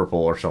glow purple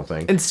or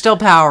something. And still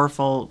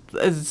powerful.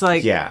 It's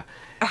like, yeah.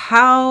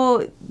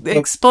 How?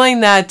 Explain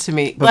that to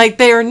me. Like,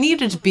 there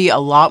needed to be a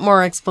lot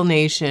more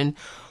explanation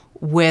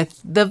with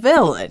the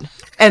villain.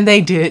 And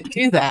they did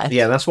do that.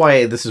 Yeah, that's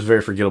why this is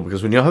very forgettable,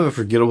 because when you have a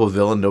forgettable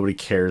villain, nobody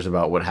cares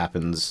about what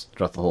happens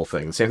throughout the whole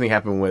thing. The same thing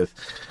happened with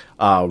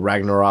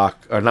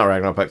Ragnarok, or not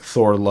Ragnarok, but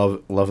Thor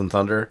Love and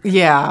Thunder.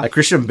 Yeah. Like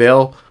Christian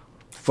Bale,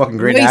 fucking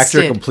great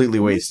actor, completely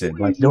wasted.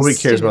 Like nobody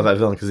cares about that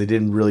villain because they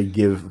didn't really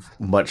give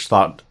much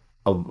thought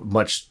of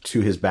much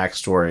to his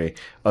backstory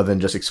other than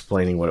just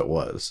explaining what it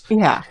was.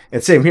 Yeah.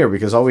 And same here,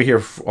 because all we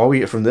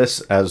get from this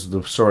as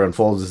the story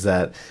unfolds is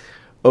that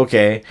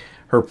okay,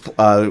 her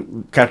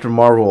Captain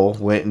Marvel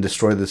went and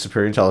destroyed the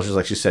superior intelligence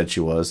like she said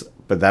she was,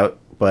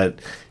 but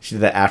she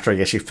did that after I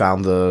guess she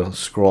found the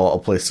Skrull a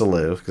place to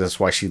live, because that's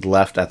why she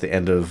left at the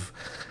end of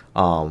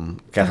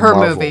Captain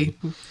Marvel. Movie.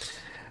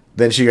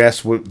 Then she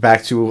went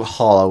back to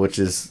Hala, which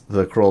is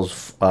the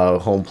Krull's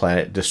home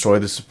planet,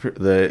 destroyed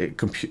the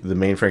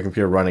mainframe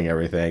computer running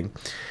everything,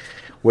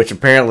 which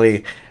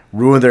apparently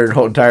ruined their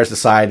whole entire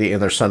society,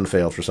 and their sun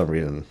failed for some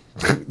reason.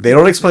 They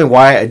don't explain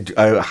why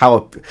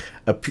how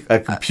a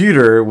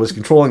computer was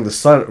controlling the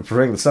sun,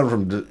 preventing the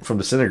sun from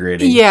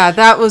disintegrating. Yeah,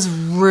 that was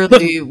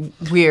really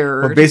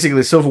weird. But basically,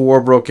 the Civil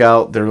War broke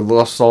out. They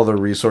lost all their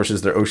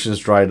resources. Their oceans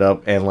dried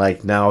up, and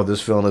like now,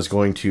 this villain is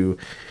going to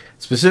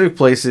specific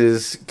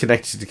places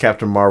connected to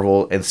Captain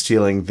Marvel and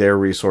stealing their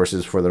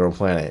resources for their own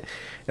planet.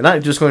 And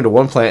not just going to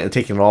one planet and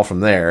taking it all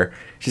from there.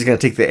 She's going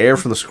to take the air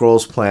from the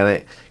Skrulls'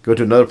 planet, go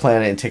to another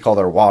planet and take all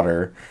their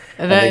water,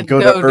 and then go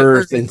to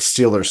Earth and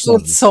steal their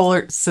sun.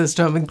 Solar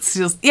system and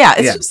steal. Yeah,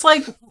 it's just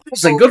like...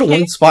 It's like, go to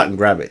one spot and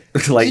grab it.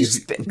 Like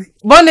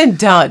one and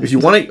done. If you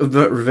want to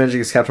revenge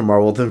against Captain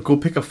Marvel, then go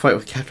pick a fight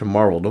with Captain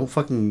Marvel. Don't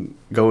fucking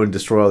go and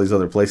destroy all these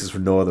other places for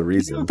no other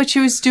reason. But she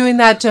was doing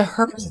that to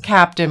her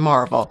Captain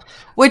Marvel.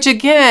 Which,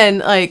 again,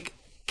 like,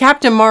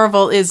 Captain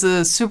Marvel is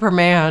a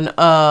Superman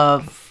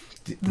of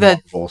the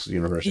Marvel's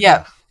universe.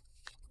 Yeah.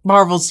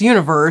 Marvel's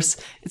universe.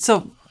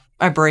 So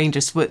my brain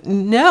just went,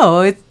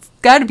 no, it's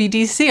got to be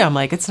DC. I'm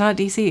like, it's not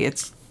DC.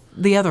 It's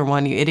the other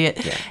one, you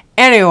idiot. Yeah.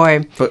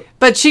 Anyway,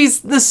 but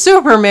she's the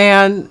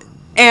Superman,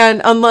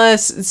 and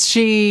unless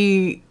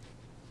she,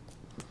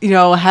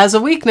 has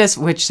a weakness,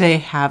 which they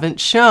haven't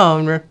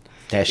shown,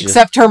 Yeah,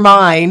 except her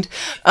mind.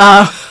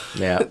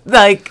 Yeah.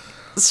 Like,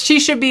 she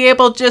should be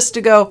able just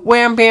to go,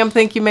 wham, bam,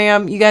 thank you,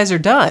 ma'am, you guys are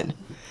done.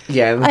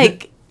 Yeah.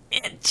 Like,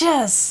 it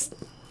just...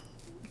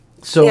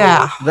 So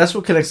Yeah. that's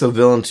what connects the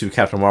villain to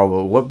Captain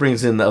Marvel. What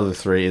brings in the other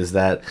three is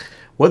that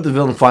what the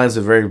villain finds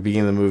at the very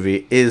beginning of the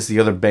movie is the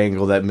other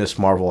bangle that Miss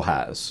Marvel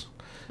has.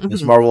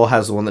 Miss Marvel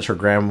has the one that her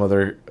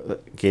grandmother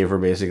gave her,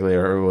 basically,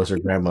 or it was her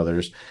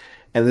grandmother's.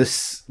 And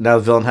this now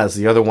the villain has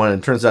the other one,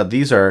 and it turns out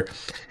these are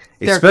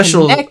They're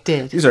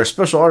connected. These are a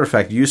special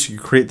artifact used to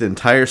create the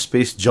entire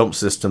space jump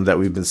system that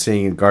we've been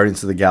seeing in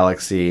Guardians of the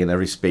Galaxy and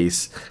every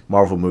space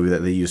Marvel movie that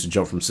they use to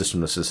jump from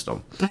system to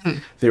system.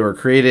 They were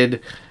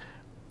created.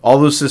 All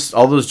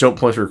those jump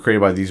points were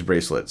created by these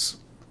bracelets.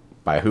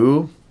 By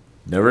who?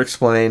 Never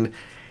explained.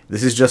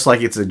 This is just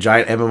like it's a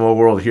giant MMO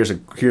world. Here's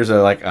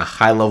a like a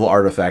high level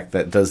artifact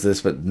that does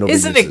this, but nobody.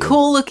 Isn't it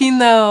cool looking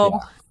though?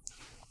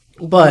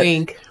 Yeah. But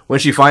Wink. when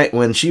she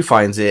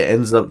finds it, it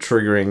ends up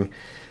triggering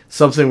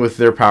something with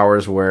their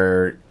powers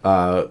where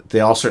they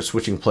all start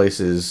switching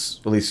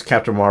places. At least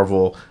Captain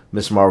Marvel,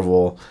 Miss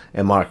Marvel,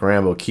 and Monica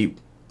Rambeau keep.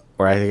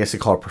 Or I guess they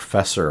call her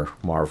Professor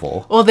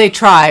Marvel. Well, they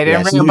tried.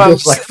 Yeah,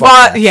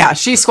 And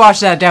she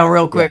squashed that down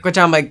real quick, which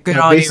I'm like, good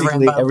on you,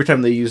 basically, Rambeau. every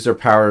time they use their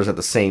powers at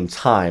the same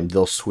time,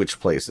 they'll switch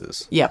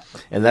places. Yep.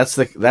 And that's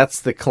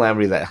the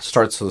calamity that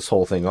starts this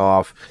whole thing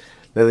off.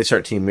 Then they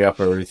start teaming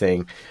up and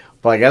everything.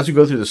 But like as we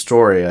go through the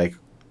story, like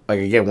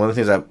again, one of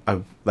the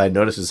things I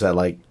noticed is that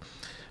like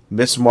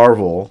Miss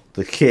Marvel,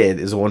 the kid,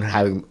 is the one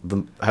having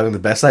the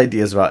best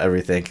ideas about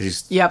everything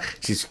because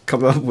she's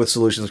coming up with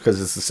solutions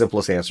because it's the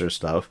simplest answer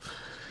stuff.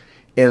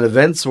 In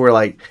events where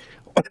like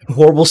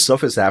horrible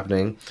stuff is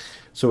happening,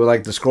 so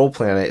like the Skrull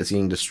planet is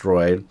being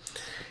destroyed,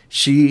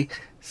 she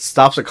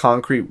stops a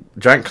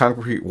giant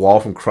concrete wall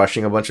from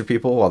crushing a bunch of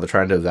people while they're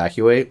trying to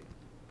evacuate.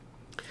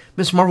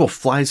 Miss Marvel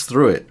flies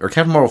through it, or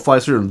Captain Marvel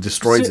flies through it and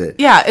destroys it.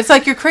 Yeah, it's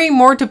like you're creating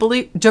more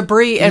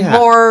debris and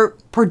more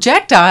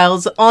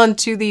projectiles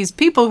onto these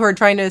people who are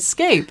trying to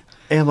escape.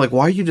 And I'm like,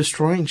 why are you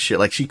destroying shit?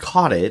 Like, she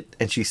caught it,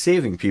 and she's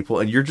saving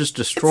people, and you're just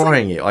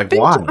destroying it. Like, bitch,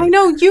 why? I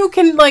know you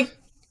can, like,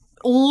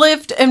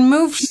 lift and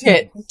move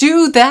shit.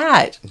 Do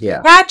that.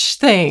 Yeah. Catch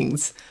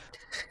things.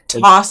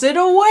 Toss it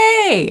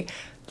away.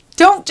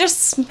 Don't just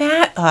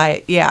smack.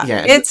 Yeah.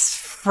 It's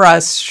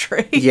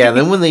frustrating. Yeah,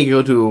 then when they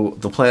go to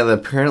the planet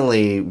that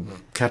apparently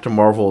Captain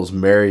Marvel is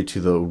married to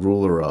the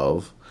ruler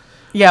of.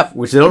 Yep.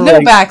 Which they don't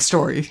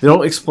backstory. They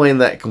don't explain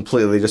that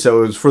completely. They just say it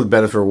was for the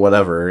benefit or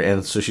whatever.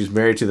 And so she's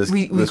married to this.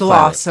 We this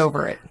gloss planet.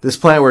 over it. This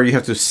planet where you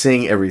have to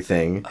sing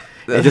everything.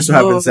 It just so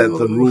happens that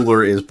the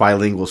ruler is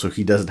bilingual, so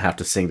he doesn't have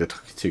to sing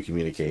to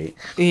communicate.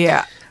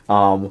 Yeah.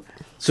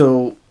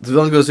 So the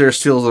villain goes there,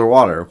 steals their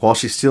water. While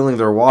she's stealing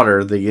their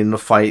water, they get in a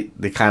fight.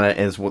 They kind of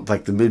ends with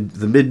like the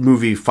mid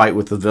movie fight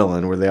with the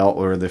villain, where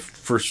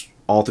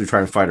all three try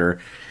and fight her.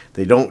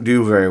 They don't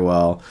do very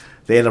well.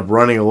 They end up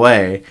running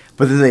away,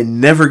 but then they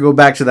never go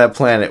back to that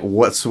planet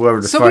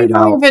whatsoever to find out.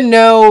 So we don't even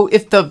know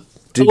if the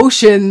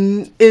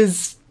ocean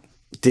is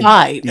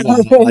died. Did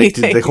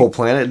the whole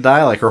planet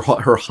die? Like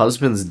her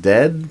husband's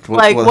dead?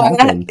 What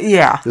happened?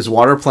 Yeah. This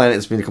water planet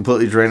has been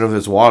completely drained of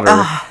its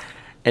water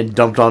and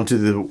dumped onto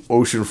the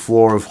ocean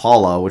floor of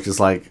Hala, which is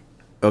like,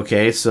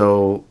 okay,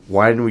 so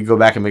why didn't we go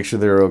back and make sure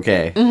they're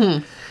okay?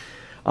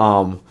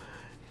 Mm-hmm.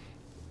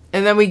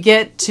 And then we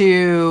get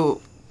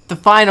to the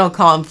final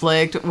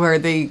conflict where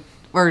the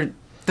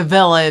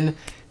villain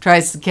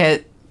tries to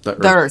get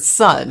their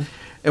son.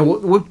 And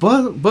what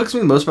bugs me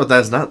the most about that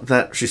is not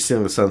that she's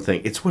stealing the son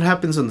thing. It's what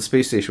happens on the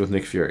space station with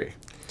Nick Fury.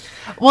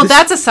 Well,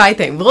 that's a side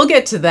thing. We'll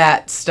get to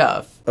that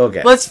stuff.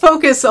 Okay. Let's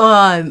focus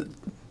on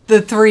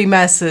the three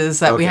messes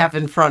that we have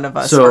in front of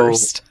us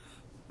first.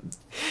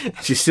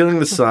 She's stealing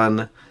the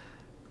son.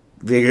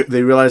 They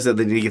realize that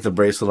they need to get the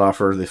bracelet off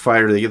her. They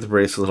fight her. They get the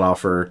bracelet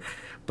off her.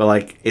 But,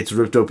 like, it's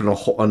ripped open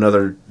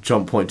another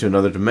jump point to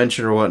another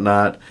dimension or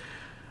whatnot.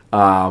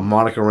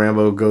 Monica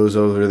Rambeau goes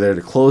over there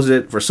to close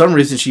it. For some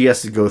reason, she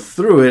has to go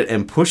through it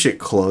and push it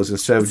closed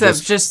instead of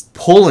just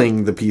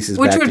pulling the pieces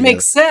back together. Which would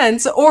make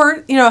sense.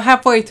 Or,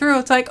 halfway through,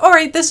 it's like, all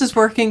right, this is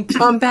working.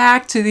 Come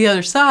back to the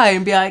other side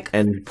and be like...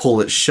 And pull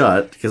it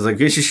shut. Because, like,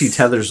 she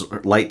tethers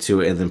light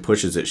to it and then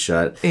pushes it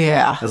shut.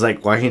 Yeah. I was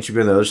like, why can't you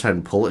be on the other side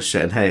and pull it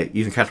shut? And, hey,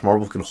 even Captain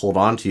Marvel can hold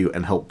on to you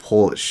and help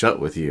pull it shut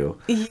with you.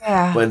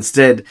 Yeah. But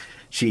instead...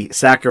 She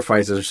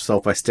sacrifices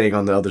herself by staying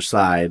on the other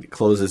side,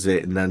 closes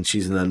it, and then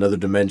she's in another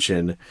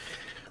dimension,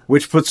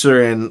 which puts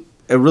her in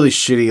a really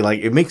shitty,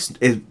 like,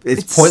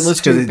 it's pointless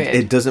because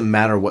it doesn't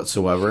matter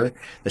whatsoever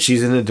that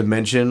she's in a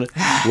dimension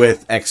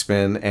with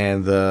X-Men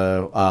and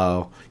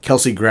the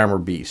Kelsey Grammer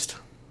Beast.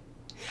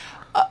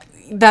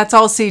 That's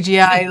all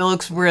CGI. It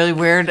looks really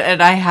weird,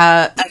 and I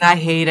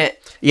hate it.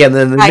 Yeah, and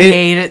then I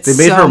hate it so much.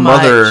 They made her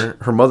mother.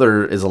 Her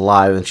mother is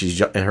alive, and she's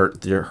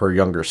her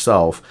younger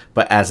self,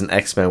 but as an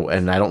X-Men,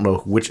 and I don't know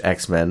which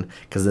X-Men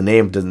because the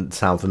name doesn't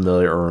sound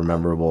familiar or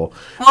memorable.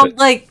 Well,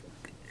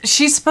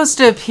 she's supposed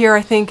to appear,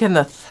 I think, in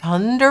the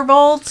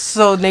Thunderbolts,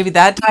 so maybe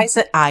that ties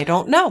it. I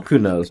don't know. Who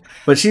knows?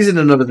 But she's in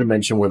another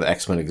dimension where the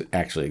X-Men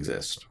actually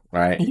exist.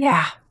 right?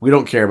 Yeah. We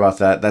don't care about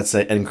that. That's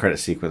an end credit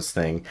sequence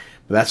thing.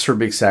 But that's her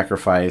big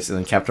sacrifice. And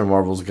then Captain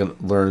Marvel's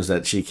learns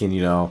that she can,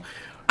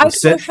 I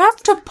set don't have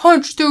to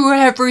punch through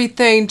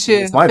everything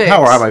to with my fix.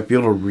 power. I might be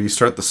able to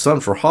restart the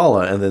sun for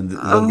Hala, and then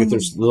they'll get their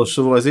little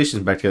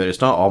civilizations back together. It's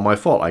not all my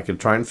fault. I could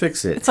try and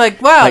fix it. It's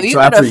like, wow, like, you so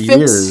could after have fixed.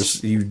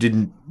 years, you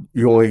didn't.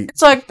 You only.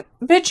 It's like,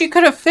 bitch, you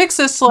could have fixed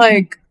this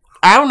like,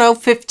 I don't know,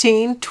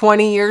 15,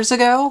 20 years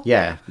ago.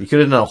 Yeah, you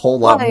could have done a whole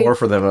lot Like- more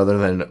for them other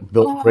than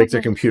break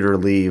their computer,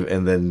 leave,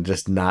 and then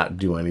just not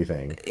do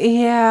anything.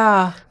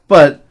 Yeah.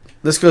 But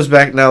this goes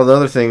back now. The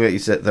other thing that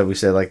we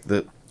said, like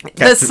the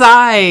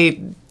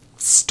side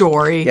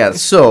story. Yeah,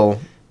 so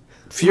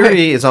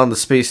Fury is on the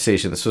space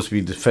station that's supposed to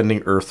be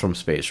defending Earth from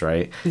space,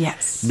 right?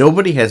 Yes.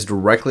 Nobody has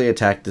directly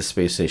attacked the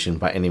space station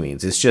by any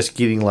means. It's just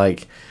getting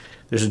like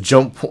there's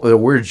a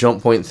weird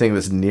jump point thing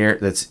that's near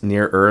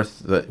Earth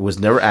that was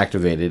never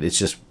activated. It's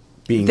just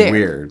being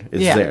weird.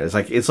 It's there.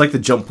 It's like the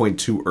jump point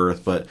to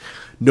Earth, but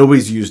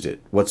nobody's used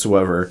it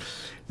whatsoever.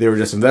 They were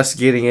just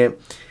investigating it.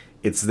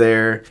 It's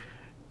there.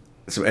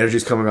 Some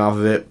energy's coming off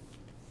of it.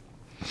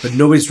 But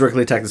nobody's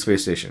directly attacked the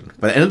space station.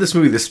 By the end of this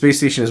movie, the space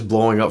station is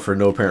blowing up for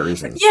no apparent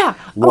reason. Yeah.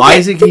 Why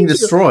is it getting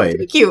destroyed?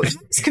 Thank you. I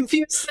was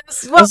confused.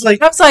 I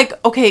was like,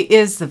 okay,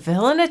 is the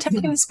villain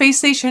attacking the space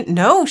station?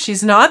 No,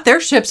 she's not.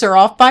 Their ships are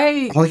off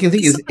by... All I can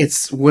think is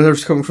it's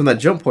whatever's coming from that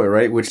jump point,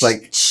 right? Which,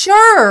 like...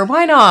 Sure,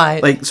 why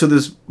not? Like, so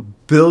this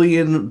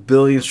billion,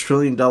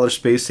 trillion-dollar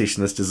space station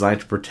that's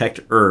designed to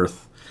protect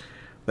Earth,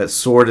 that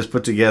SWORD is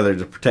put together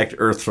to protect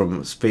Earth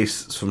from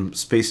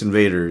space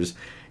invaders,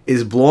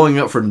 is blowing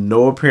up for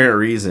no apparent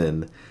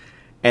reason,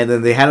 and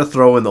then they had to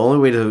throw in the only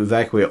way to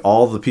evacuate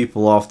all the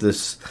people off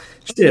this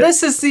ship.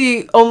 This is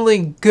the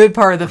only good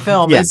part of the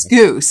film, is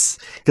Goose.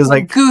 Because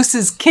like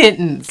Goose's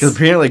kittens. Because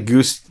apparently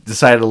Goose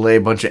decided to lay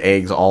a bunch of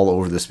eggs all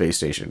over the space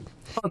station.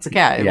 Well, it's a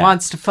cat. It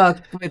wants to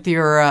fuck with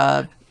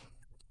your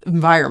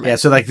environment. Yeah,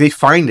 so like they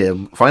find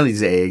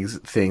these eggs,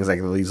 things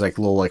like these like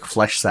little like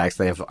flesh sacks.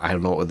 They have, I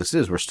don't know what this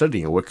is. We're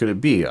studying it. What could it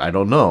be? I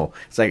don't know.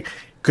 It's like,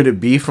 could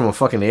it be from a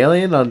fucking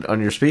alien on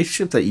your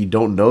spaceship that you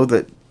don't know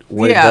that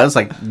what it does?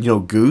 Like,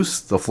 Goose,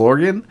 the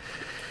Florgan.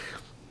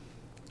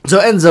 So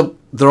it ends up,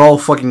 they're all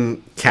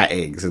fucking cat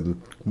eggs,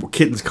 and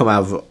kittens come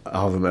out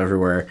of them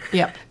everywhere.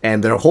 Yeah.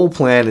 And their whole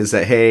plan is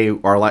that, hey,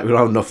 we don't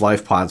have enough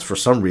life pods for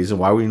some reason.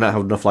 Why would we not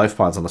have enough life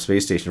pods on the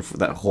space station for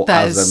that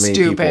many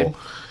stupid.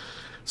 People?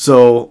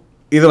 So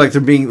either like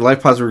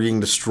life pods were being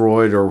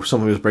destroyed, or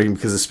something was breaking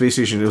because the space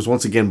station was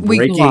once again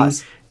breaking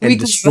and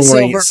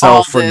destroying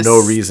itself for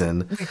no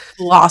reason. We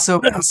gloss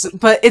over this,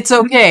 but it's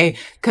okay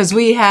because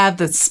we have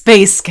the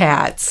space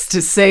cats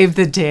to save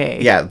the day.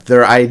 Yeah,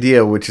 their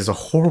idea, which is a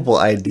horrible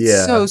idea.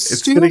 It's so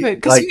stupid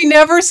because we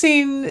never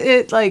seen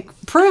it like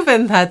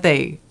proven that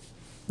they.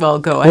 Well,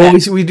 go ahead.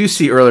 Well, we do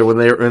see earlier when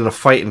they were in a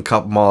fight in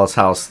Kamala's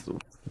house,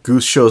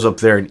 Goose shows up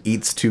there and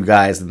eats two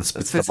guys and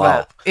spits them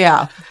out.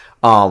 Yeah.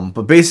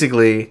 But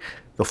basically,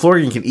 the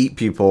Florian can eat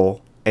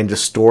people and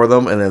just store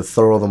them and then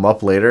throw them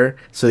up later.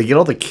 So they get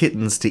all the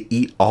kittens to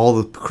eat all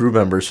the crew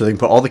members, so they can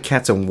put all the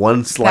cats in one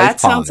life pod. That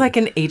sounds like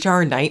an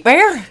HR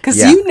nightmare, because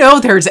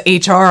there's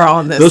HR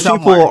on this. Those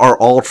people are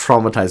all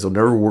traumatized. They'll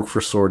never work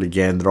for SWORD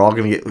again. They're all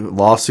going to get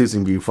lawsuits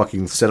and be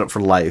fucking set up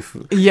for life.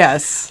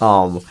 Yes.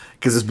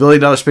 Because this $1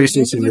 billion space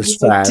station is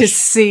trash. To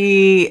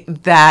see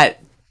that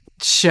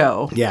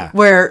show,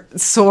 where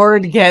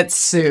SWORD gets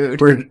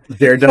sued, where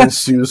Daredevil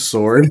sues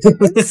SWORD.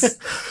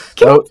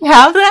 Can we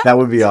have that? That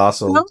would be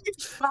awesome. That would be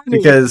funny.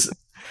 Because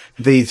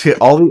they do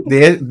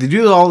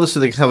all this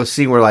so they can have a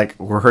scene where like,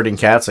 we're herding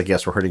cats. I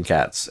guess we're herding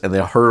cats, and they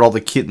herd all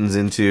the kittens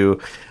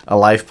into a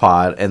life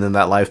pod, and then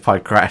that life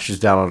pod crashes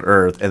down on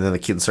Earth, and then the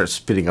kittens start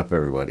spitting up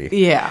everybody.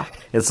 Yeah,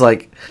 it's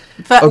like,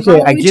 but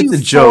okay, I get the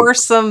joke.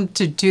 Force them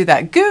to do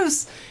that.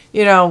 Goose,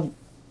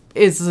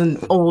 is an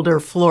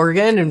older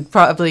Florian and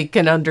probably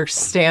can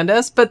understand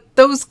us, but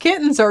those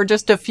kittens are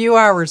just a few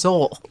hours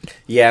old.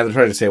 Yeah, they're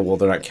trying to say, well,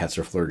 they're not cats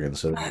or Florians,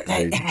 so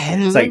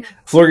it's like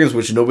Florians,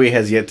 which nobody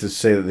has yet to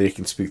say that they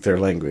can speak their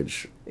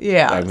language.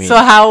 Yeah, so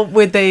how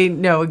would they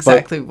know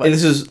exactly what?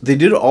 They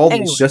did all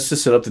this just to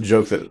set up the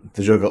joke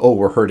oh,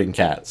 we're herding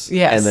cats.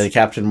 Yes. And then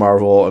Captain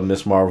Marvel and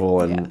Miss Marvel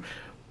and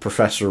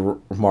Professor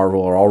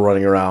Marvel are all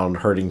running around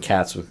herding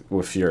cats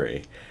with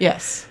Fury.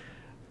 Yes.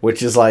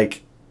 Which is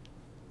like...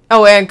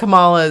 Oh, and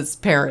Kamala's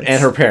parents.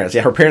 And her parents.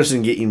 Yeah, her parents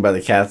didn't get eaten by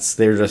the cats.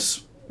 They were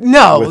just...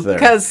 No,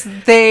 because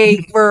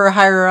they were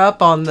higher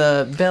up on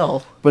the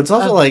bill. But it's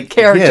also like...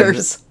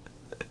 Characters.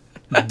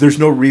 Again, there's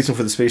no reason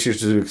for the space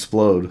station to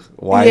explode.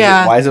 Why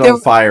is it on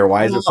fire?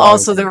 Why is it fire?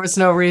 Also, there was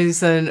no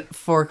reason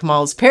for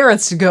Kamala's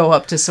parents to go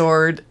up to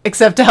SWORD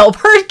except to help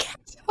her get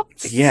out.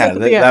 Yeah,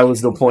 that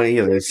was no point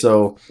either.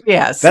 So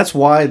yes, that's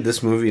why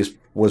this movie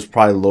was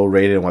probably low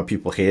rated and why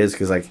people hate it,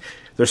 because like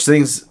there's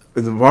things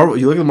in the Marvel.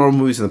 You look at the Marvel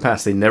movies in the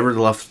past; they never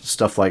left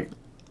stuff like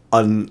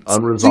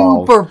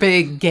unresolved, super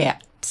big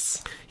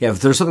gaps. Yeah, if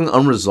there's something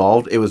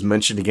unresolved, it was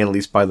mentioned again, at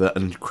least by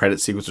the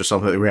credit sequence or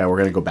something. Yeah, we're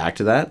gonna go back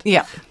to that.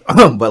 Yeah,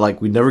 but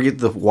like we never get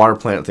the water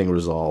plant thing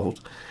resolved.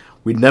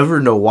 We never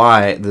know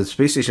why the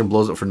space station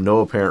blows up for no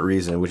apparent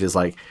reason, which is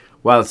like,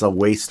 wow, it's a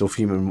waste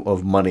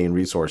of money and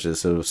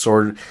resources. So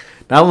Sword,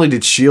 not only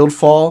did Shield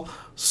fall,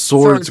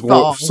 Sword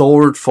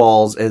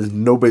falls,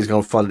 and nobody's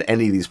going to fund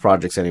any of these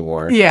projects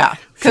anymore. Yeah,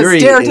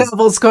 because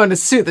Daredevil's going to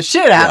sue the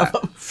shit out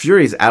of him.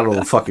 Fury's out of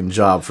the fucking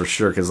job for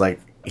sure, because like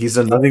he's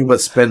done nothing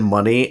but spend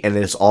money, and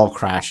it's all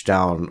crashed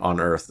down on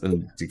Earth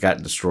and it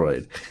got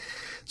destroyed.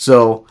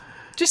 So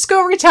just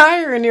go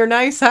retire in your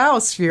nice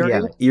house, Fury.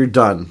 Yeah, you're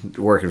done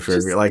working for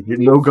Fury. Like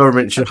no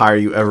government should hire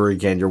you ever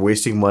again. You're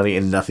wasting money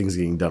and nothing's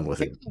getting done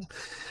with it.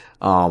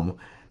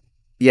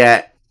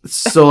 Yeah.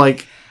 So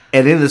like,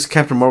 and in this,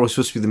 Captain Marvel is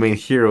supposed to be the main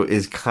hero,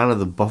 is kind of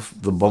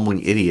the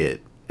bumbling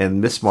idiot,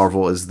 and Miss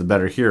Marvel is the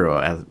better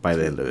hero by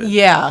the end of it.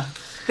 Yeah.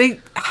 They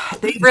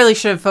really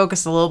should have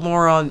focused a little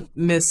more on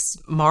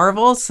Miss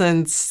Marvel,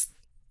 since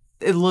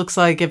it looks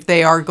like if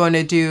they are going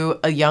to do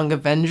a Young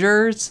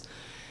Avengers,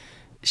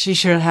 she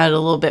should have had a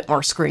little bit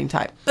more screen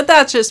time. But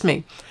that's just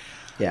me.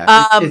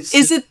 Yeah.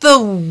 Is it the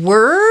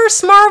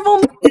worst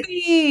Marvel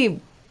movie?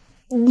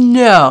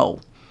 No.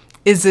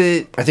 Is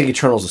it? I think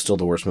Eternals is still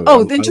the worst movie.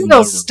 Oh,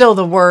 Eternals is still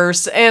the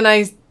worst. And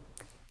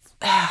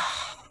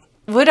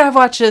would I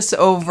watch this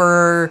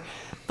over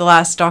the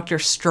last Doctor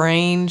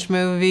Strange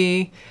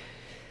movie?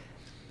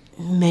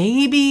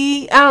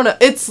 Maybe. I don't know.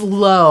 It's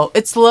low.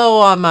 It's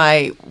low on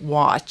my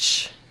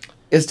watch.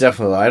 It's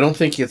definitely low. I don't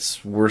think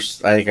it's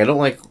worse. I don't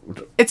like.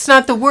 It's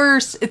not the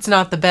worst. It's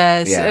not the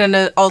best. Yeah. And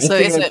it also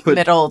isn't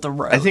middle of the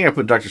road. I think I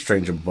put Doctor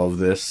Strange above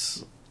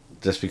this,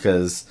 just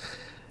because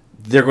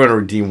they're going to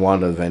redeem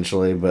Wanda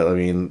eventually. But I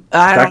mean,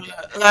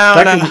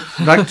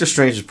 Doctor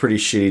Strange is pretty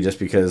shitty, just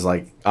because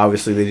like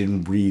obviously they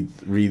didn't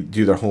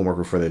redo their homework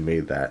before they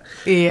made that.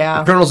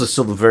 Yeah, Eternals is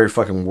still the very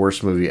fucking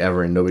worst movie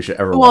ever, and nobody should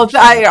ever. Well,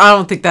 I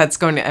don't think that's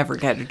going to ever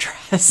get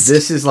addressed.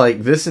 This is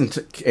like this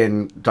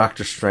and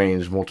Doctor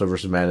Strange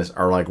Multiverse of Madness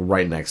are like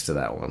right next to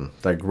that one,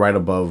 like right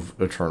above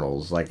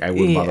Eternals. Like I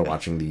wouldn't bother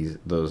watching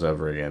those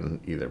ever again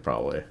either,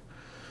 probably.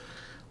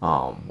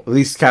 At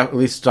least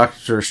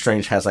Doctor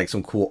Strange has like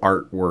some cool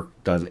artwork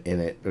done in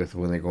it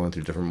when they're going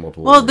through different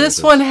multiple. Well,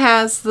 this one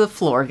has the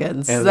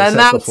Florgans, and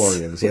that's the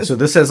Florgans. Yeah, so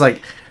this has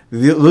like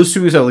those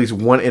two have at least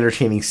one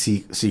entertaining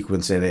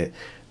sequence in it.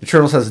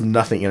 Eternals has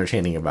nothing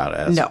entertaining about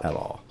it at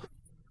all.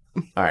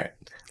 All right,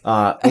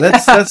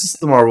 that's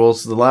the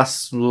Marvels. The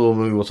last little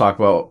movie we'll talk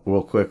about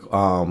real quick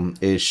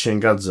is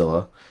Shin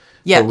Godzilla.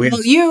 Yeah,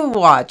 so you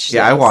watched.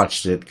 Yeah, I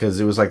watched it because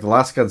it was like the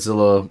last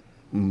Godzilla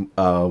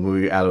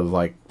movie out of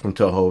like from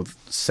Toho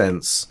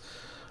since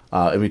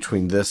in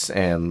between this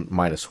and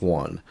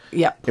 -1.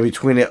 Yeah. In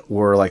between it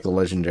were like the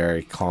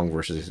legendary Kong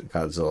versus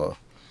Godzilla.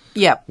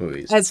 Yep.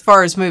 Movies. As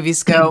far as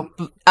movies go,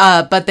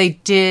 but they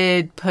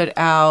did put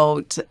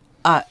out.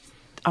 I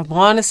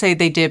want to say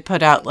they did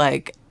put out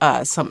like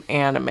some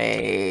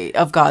anime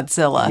of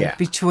Godzilla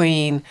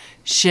between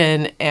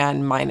Shin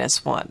and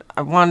 -1.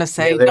 I want to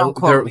say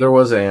there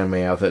was an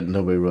anime out that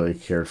nobody really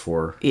cared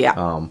for.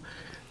 Yeah.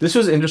 This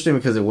was interesting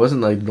because it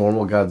wasn't like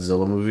normal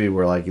Godzilla movie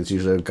where like it's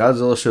usually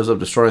Godzilla shows up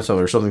destroying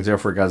something or something's there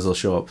for Godzilla to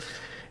show up.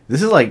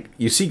 This is like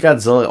you see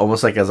Godzilla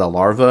almost like as a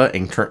larva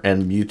and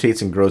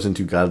mutates and grows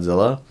into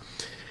Godzilla,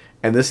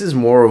 and this is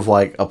more of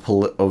like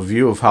a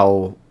view of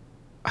how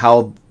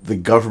the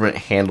government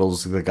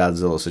handles the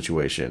Godzilla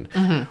situation,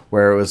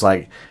 where it was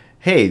like,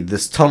 hey,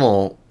 this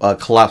tunnel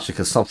collapsed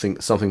because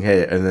something hit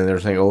it. And then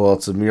they're saying, oh, well,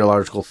 it's a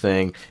meteorological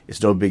thing.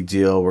 It's no big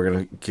deal. We're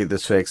going to get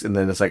this fixed. And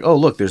then it's like, oh,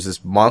 look, there's this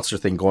monster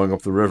thing going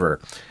up the river.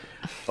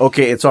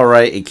 Okay, it's all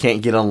right. It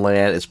can't get on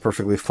land. It's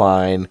perfectly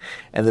fine.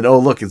 And then, oh,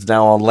 look, it's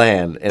now on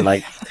land. And,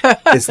 like,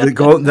 it's them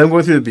going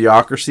through the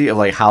bureaucracy of,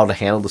 like, how to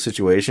handle the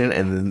situation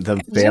and then them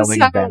failing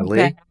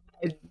badly.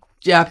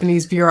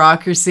 Japanese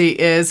bureaucracy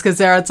is, because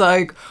it's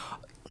like...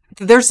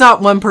 There's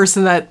not one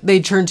person that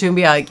they turn to and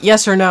be like,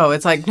 yes or no.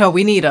 It's like, no,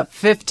 we need a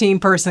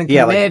 15-person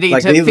committee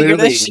to figure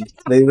this shit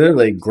out. They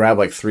literally grab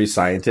like 3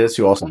 scientists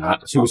who all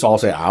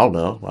say, I don't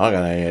know. I don't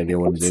got any idea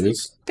what to do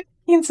this.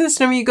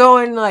 System, you go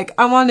and like,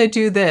 I want to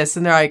do this.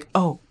 And they're like,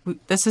 oh,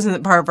 this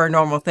isn't part of our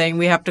normal thing.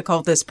 We have to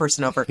call this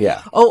person over.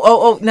 Yeah.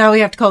 Oh, now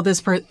we have to call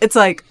this person. It's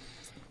like,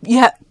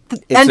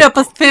 end up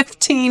with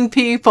 15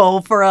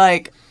 people for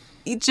like,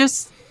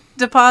 just...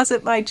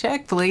 deposit my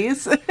check,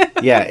 please.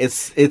 Yeah,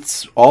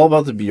 it's all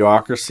about the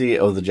bureaucracy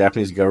of the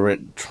Japanese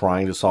government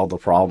trying to solve the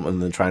problem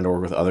and then trying to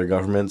work with other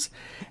governments.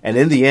 And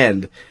in the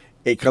end,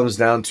 it comes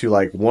down to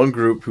like one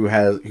group who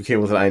came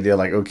with an idea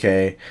like,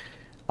 okay,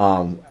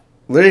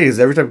 literally is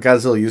every time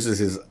Godzilla uses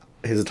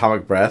his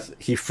atomic breath,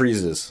 he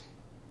freezes.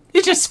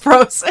 He just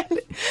frozen.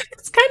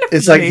 It's kind of.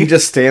 It's funny. Like he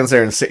just stands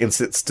there and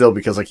sits still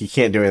because like he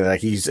can't do anything. Like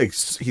he's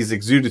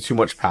exuded too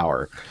much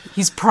power.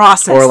 He's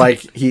processed. Or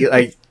like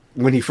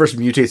when he first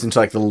mutates into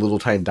like the little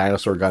tiny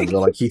dinosaur Godzilla,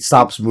 like he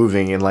stops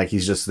moving and like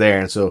he's just there,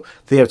 and so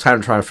they have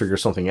time to try and figure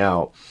something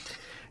out.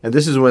 And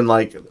this is when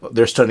like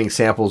they're studying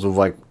samples of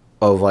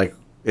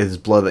his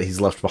blood that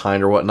he's left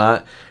behind or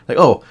whatnot. Like,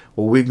 oh,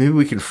 well, maybe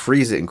we can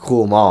freeze it and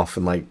cool him off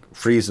and like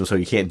freeze him so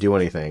he can't do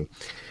anything.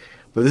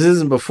 But this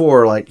isn't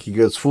before like he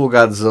goes full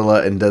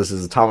Godzilla and does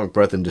his atomic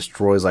breath and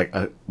destroys like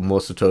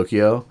most of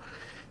Tokyo.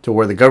 to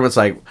where the government's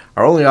like,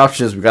 our only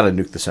option is we got to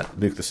nuke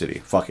the city.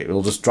 Fuck it,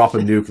 we'll just drop a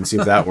nuke and see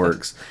if that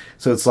works.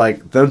 So it's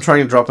like them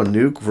trying to drop a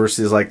nuke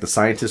versus like the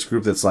scientist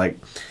group that's like,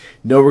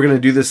 no, we're gonna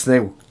do this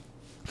thing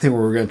where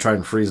we're gonna try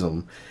and freeze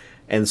them.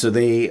 And so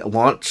they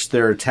launched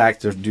their attack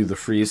to do the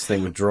freeze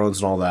thing with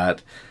drones and all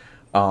that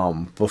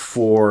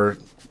before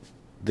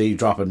they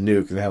drop a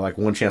nuke. They have like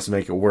one chance to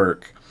make it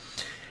work.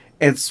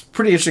 It's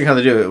pretty interesting how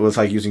they do it with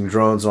like using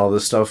drones and all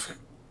this stuff.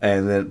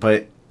 And then,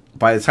 but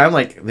by the time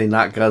like they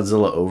knock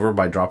Godzilla over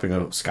by dropping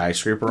a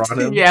skyscraper on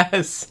him,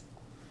 yes,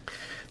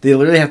 they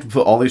literally have to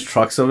put all these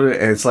trucks over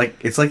it, and it's like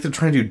they're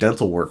trying to do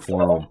dental work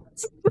for him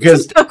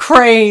because the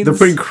cranes. They're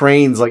putting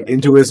cranes like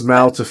into his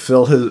mouth to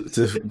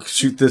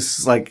shoot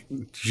this like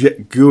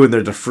goo in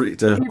there to freeze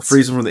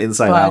him from the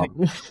inside out.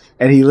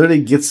 And he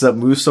literally gets up,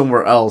 moves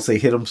somewhere else. They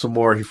hit him some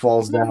more. He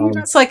falls down.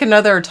 It's like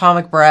another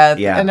atomic breath.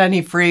 Yeah. And then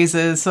he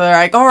freezes. So they're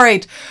like, all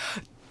right,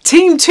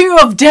 team 2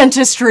 of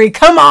dentistry,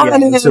 come on.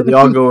 Yeah, and so they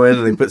all go in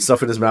and they put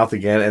stuff in his mouth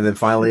again. And then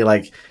finally,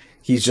 like,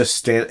 he's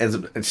just ends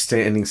up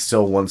standing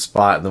still one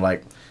spot. And they're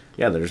like,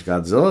 yeah, there's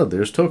Godzilla,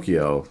 there's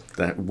Tokyo.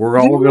 We're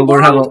all going to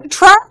learn how to...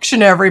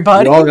 Traction,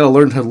 everybody. We're all going to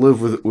learn how to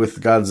live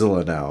with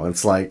Godzilla now.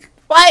 It's like...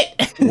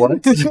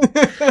 What?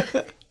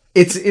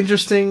 It's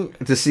interesting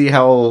to see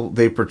how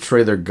they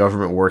portray their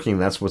government working.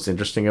 That's what's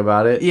interesting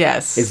about it.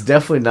 Yes. It's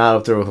definitely not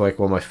up there with like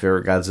one of my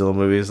favorite Godzilla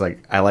movies. Like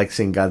I like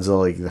seeing Godzilla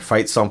like either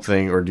fight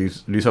something or do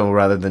something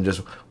rather than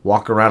just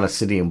walk around a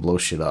city and blow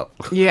shit up.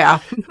 Yeah.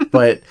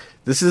 But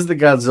this is the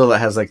Godzilla that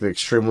has like the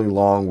extremely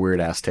long weird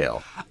ass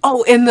tail.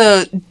 Oh, and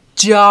the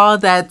jaw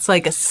that's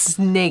like a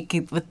snake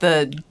with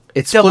the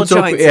double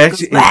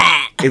joints.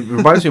 It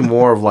reminds me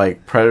more of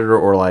like Predator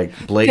or like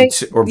Blade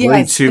 2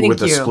 with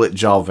the split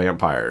jaw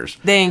vampires.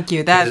 Thank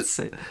you. That's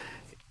it.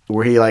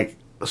 Where he like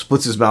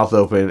splits his mouth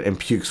open and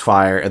pukes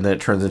fire, and then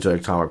it turns into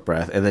atomic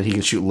breath, and then he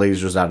can shoot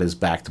lasers out his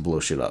back to blow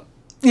shit up.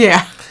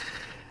 Yeah.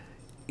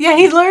 Yeah,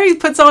 he literally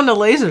puts on a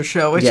laser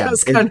show, which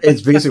was kind of...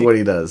 It's basically what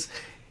he does.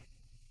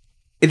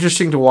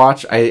 Interesting to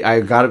watch.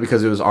 I got it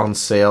because it was on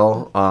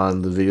sale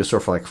on the video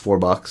store for like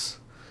 $4.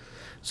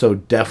 So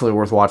definitely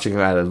worth watching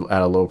at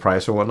a low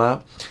price or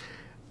whatnot.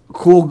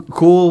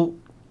 Cool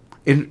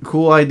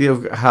idea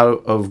of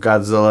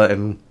Godzilla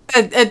and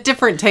a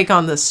different take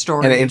on this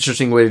story, and an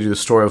interesting way to do the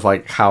story of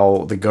like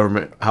how a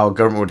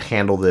government would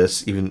handle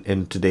this even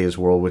in today's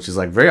world, which is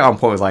like very on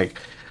point with like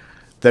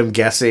them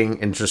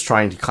guessing and just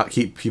trying to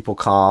keep people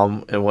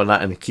calm and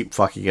whatnot and keep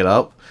fucking it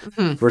up.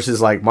 Mm-hmm. Versus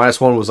like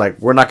 -1 was like,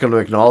 we're not going to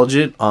acknowledge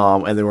it,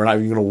 and then we're not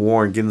even going to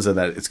warn Ginza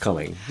that it's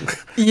coming.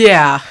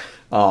 Yeah.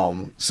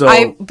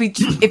 So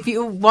if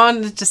you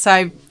wanted to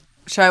decide,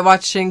 should I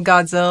watch Shin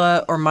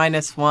Godzilla or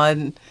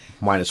 -1?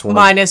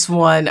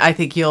 -1. I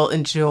think you'll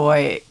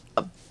enjoy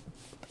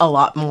a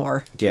lot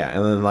more. Yeah,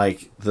 and then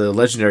like the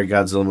legendary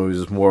Godzilla movies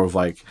is more of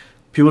like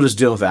people just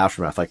dealing with the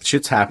aftermath. Like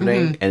shit's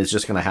happening and it's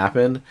just gonna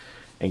happen,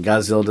 and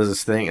Godzilla does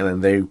this thing,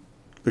 and then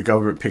the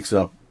government picks it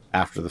up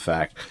after the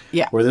fact.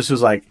 Yeah. Where this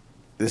was like,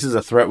 this is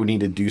a threat, we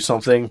need to do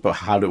something, but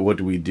what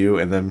do we do?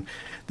 And then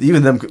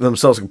even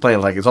themselves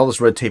complain like, it's all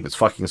this red tape, it's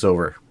fucking us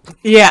over.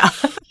 Yeah.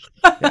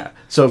 Yeah.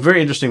 So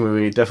very interesting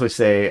movie. Definitely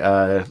say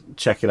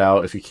check it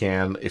out if you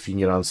can. If you can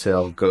get it on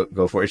sale,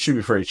 go for it. It should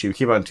be pretty cheap. It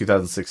came out in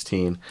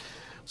 2016.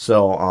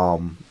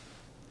 So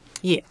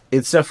yeah,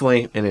 it's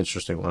definitely an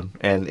interesting one,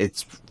 and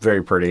it's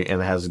very pretty,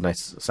 and it has a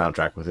nice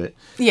soundtrack with it.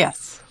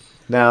 Yes.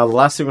 Now, the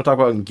last thing we'll talk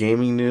about in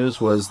gaming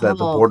news was that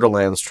the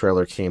Borderlands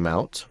trailer came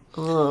out.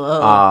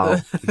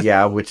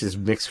 Yeah, which is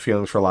mixed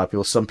feelings for a lot of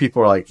people. Some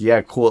people are like,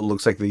 yeah, cool, it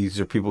looks like these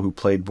are people who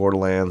played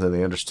Borderlands and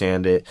they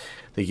understand it,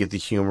 they get the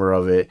humor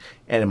of it,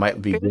 and it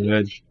might be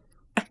good.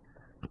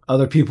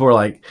 Other people are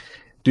like,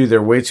 dude,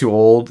 they're way too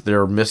old,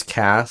 they're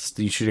miscast,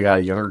 you should have got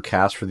a younger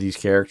cast for these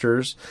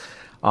characters.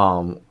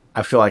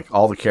 I feel like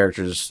all the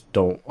characters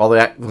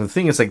the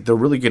thing is like, they're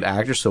really good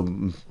actors,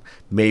 so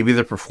maybe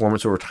their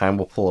performance over time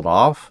will pull it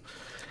off.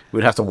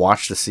 We'd have to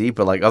watch to see,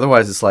 but like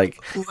otherwise, it's like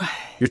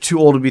you're too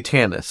old to be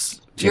Tannis.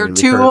 You're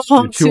too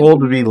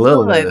old to be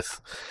Lilith.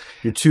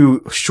 You're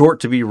too short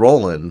to be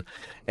Roland.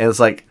 And it's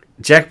like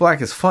Jack Black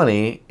is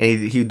funny,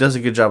 and he does a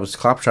good job as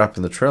Claptrap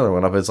in the trailer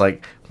went up. It's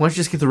like, why don't you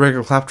just get the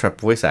regular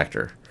Claptrap voice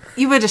actor?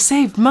 You would have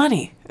saved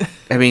money.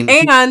 I mean,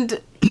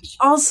 and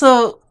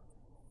also,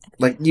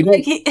 like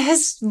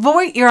his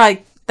voice, you're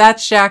like,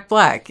 that's Jack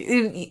Black.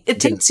 It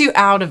takes you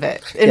out of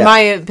it, in my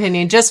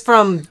opinion, just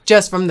from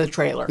the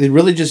trailer. They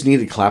really just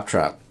needed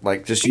Claptrap.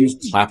 Like, just use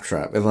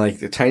Claptrap. And, like,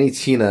 the Tiny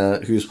Tina,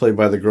 who's played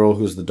by the girl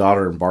who's the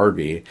daughter in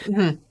Barbie,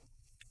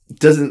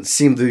 doesn't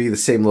seem to be the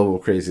same level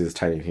of crazy as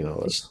Tiny Tina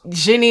was.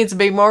 She needs to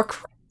be more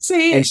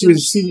crazy. And she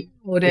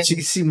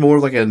seemed more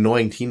like an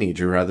annoying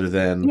teenager rather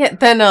than... Yeah,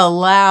 than a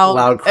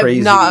loud,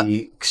 crazy...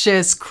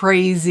 obnoxious,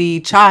 crazy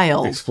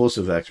child.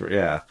 Explosive expert,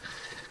 yeah.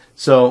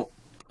 So,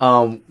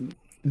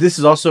 this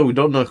is also, we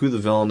don't know who the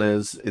villain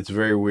is. It's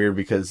very weird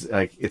because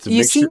like it's a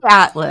mixture. You see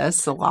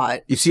Atlas a lot.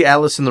 You see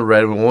Atlas in the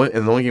red, and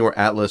the only game where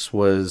Atlas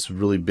was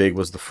really big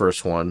was the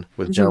first one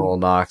with General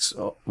Knox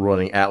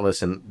running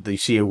Atlas, and you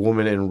see a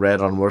woman in red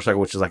on a motorcycle,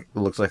 which is like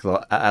looks like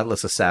the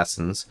Atlas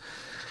assassins.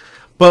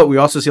 But we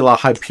also see a lot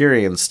of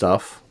Hyperion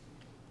stuff,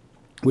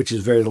 which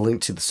is very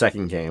linked to the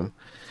second game.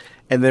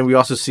 And then we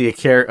also see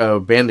a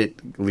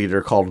bandit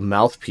leader called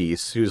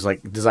Mouthpiece, who's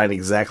like designed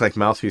exactly like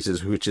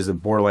Mouthpieces, which is a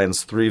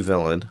Borderlands 3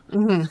 villain.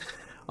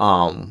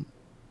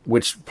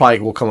 Which probably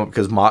will come up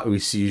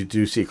because you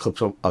do see a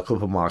clip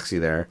of Moxie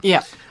there.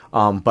 Yeah.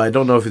 But I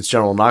don't know if it's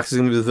General Knox is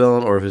going to be the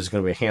villain or if it's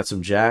going to be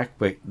Handsome Jack.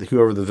 But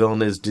whoever the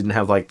villain is didn't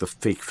have like the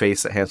fake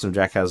face that Handsome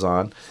Jack has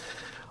on.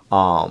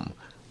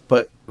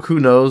 But who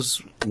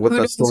knows what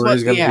that story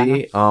is going to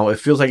be? It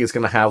feels like it's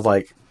going to have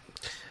like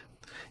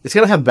it's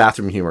going to have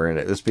bathroom humor in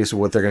it. That's basically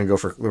what they're going to go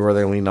for, where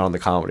they lean on the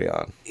comedy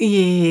on.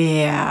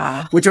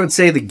 Yeah. Which I would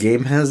say the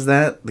game has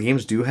that. The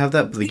games do have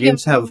that, but the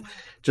games have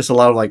just a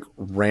lot of like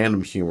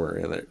random humor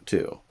in it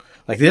too.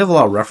 Like they have a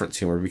lot of reference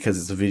humor because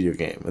it's a video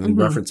game and they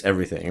reference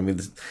everything. I mean,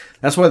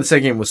 that's why the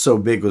second game was so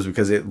big, was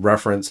because it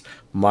referenced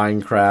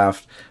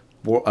Minecraft,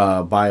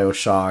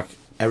 BioShock,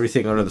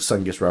 everything under the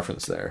sun gets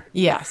referenced there.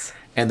 Yes.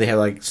 And they have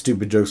like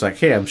stupid jokes like,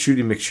 "Hey, I'm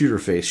shooting McShooter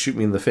face. Shoot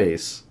me in the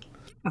face."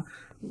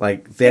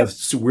 Like they have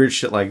weird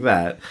shit like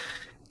that.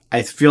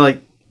 I don't feel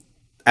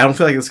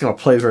like it's gonna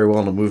play very well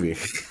in a movie.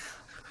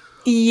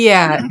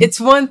 Yeah,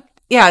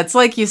 it's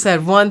like you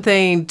said, one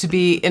thing to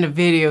be in a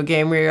video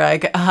game where you're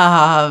like,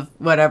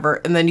 whatever,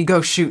 and then you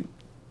go shoot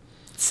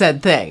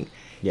said thing.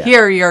 Yeah.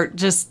 Here you're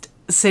just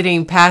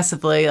sitting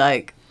passively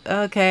like,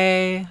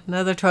 okay,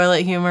 another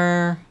toilet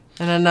humor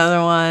and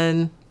another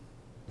one.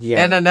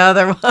 Yeah. And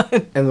another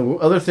one. And the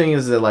other thing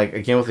is that, like,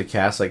 again with the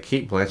cast, like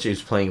Kate Blanchett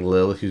is playing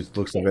Lil, who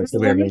looks like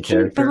the main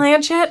character.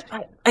 Blanchett,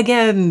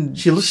 again,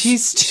 she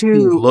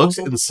looks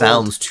and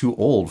sounds too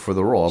old for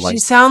the role. She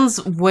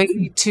sounds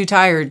way too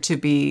tired to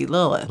be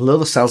Lilith.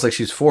 Lilith sounds like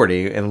she's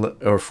 40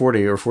 or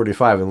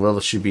 45, and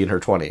Lilith should be in her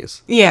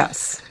 20s.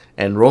 Yes.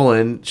 And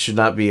Roland should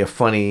not be a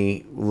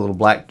funny little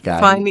black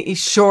guy. Funny,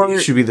 short. He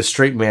should be the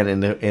straight man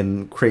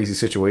in crazy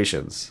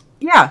situations.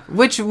 Yeah,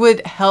 which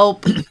would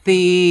help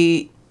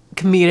the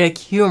comedic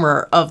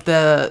humor of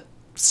the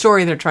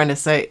story they're trying to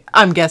say,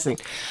 I'm guessing.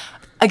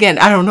 Again,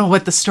 I don't know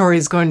what the story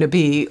is going to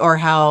be or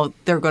how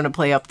they're going to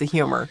play up the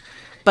humor.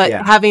 But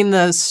having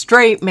the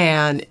straight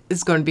man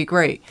is going to be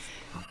great.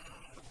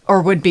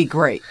 Or would be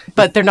great.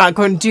 But they're not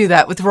going to do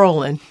that with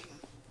Roland.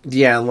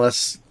 Yeah,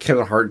 unless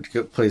Kevin Hart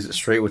plays it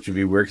straight, which would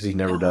be weird because he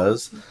never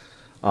does.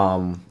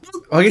 I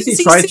guess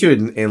he tried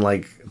to in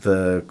like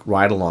the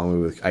ride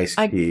along with Ice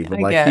Cube, but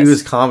like he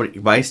was comedy.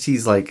 But Ice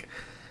T's like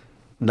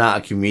not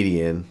a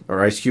comedian,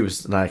 or Ice Cube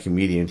is not a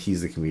comedian.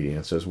 He's the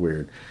comedian, so it's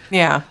weird.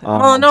 Yeah.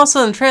 Well, and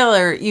also in the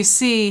trailer, you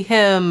see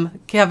him,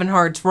 Kevin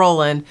Hart's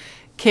Roland,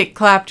 kick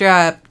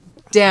Claptrap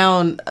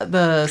down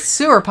the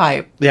sewer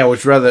pipe. Yeah,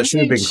 which rather that should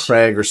have been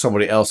Craig or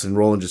somebody else, and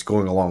Roland just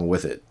going along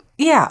with it.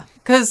 Yeah,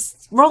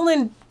 because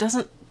Roland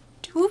doesn't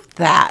do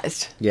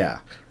that. Yeah,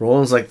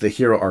 Roland's like the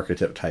hero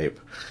archetype type.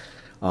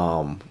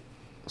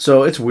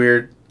 So it's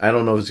weird. I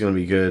don't know if it's going to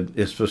be good.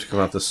 It's supposed to come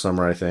out this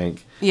summer, I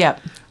think. Yeah.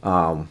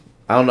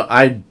 I don't know.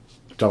 I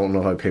don't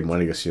know if I pay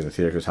money to see it in the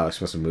theater because how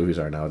expensive movies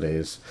are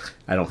nowadays.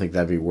 I don't think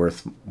that'd be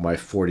worth my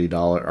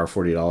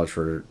 $40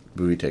 for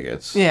movie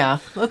tickets. Yeah,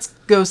 let's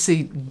go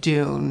see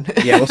Dune.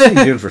 Yeah, we'll see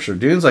Dune for sure.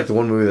 Dune's like the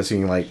one movie that's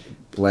being like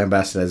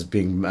lambasted as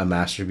being a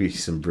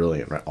masterpiece and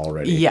brilliant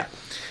already. Yeah.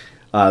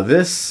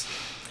 This,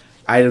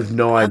 I have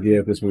no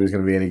idea if this movie is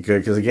going to be any good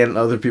because again,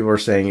 other people are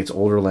saying it's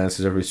older Lance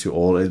because everybody's too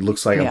old. It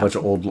looks like a bunch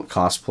of old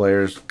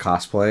cosplayers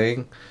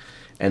cosplaying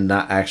and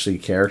not actually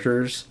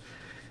characters.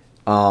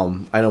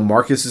 I know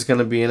Marcus is going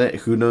to be in it.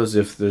 Who knows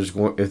if they're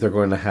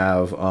going to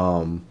have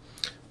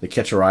the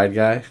Catch a Ride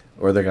guy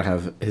or they're going to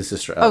have his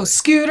sister Ellie. Oh,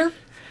 Scooter?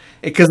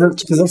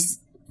 Because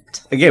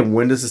again,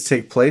 when does this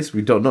take place?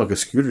 We don't know because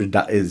Scooter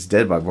is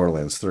dead by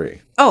Borderlands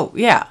 3. Oh,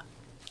 yeah.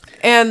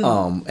 And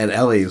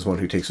Ellie is one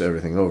who takes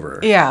everything over.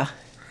 Yeah.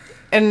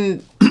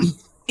 And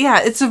yeah,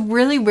 it's a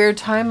really weird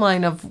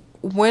timeline of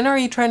when are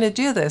you trying to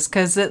do this?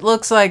 Because it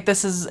looks like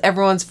this is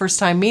everyone's first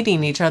time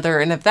meeting each other.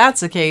 And if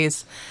that's the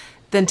case,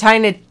 then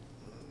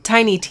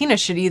Tiny Tina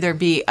should either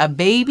be a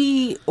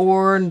baby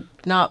or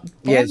not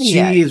born yet.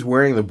 She is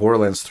wearing the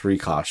Borderlands 3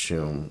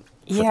 costume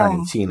for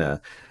Tiny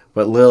Tina.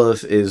 But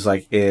Lilith is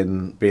like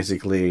in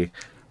basically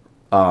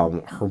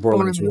her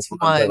Borderlands 1.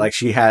 But like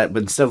but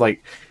instead of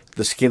like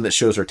the skin that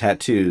shows her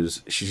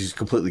tattoos, she's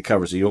completely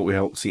covered, so we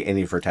don't see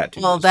any of her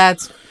tattoos. Well,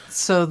 that's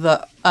so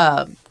the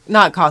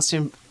not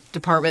costume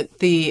department,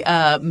 the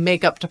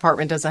makeup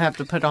department doesn't have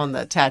to put on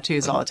the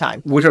tattoos all the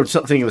time. Which I'm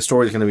thinking the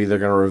story is going to be they're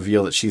going to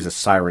reveal that she's a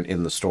siren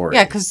in the story.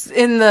 Yeah, because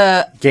in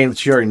the game,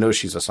 she already knows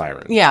she's a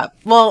siren. Yeah,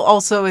 well,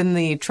 also in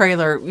the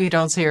trailer, we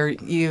don't see her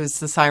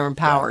use the siren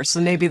power, so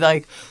maybe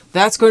like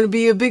that's going to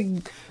be a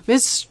big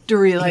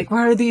mystery. Like,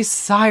 what are these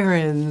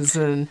sirens?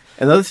 And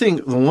another thing,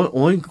 the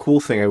only cool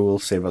thing I will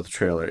say about the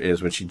trailer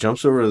is when she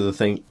jumps over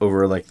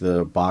like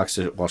the box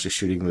while she's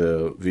shooting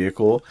the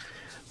vehicle.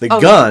 The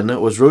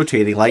gun was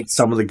rotating like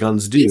some of the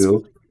guns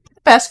do.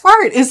 The best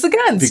part is the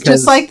guns,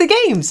 just like the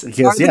games.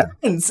 Because,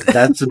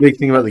 that's the big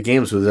thing about the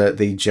games was that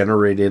they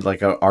generated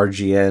like a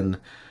RGN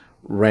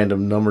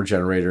random number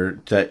generator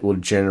that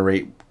would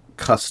generate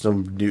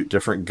custom new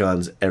different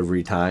guns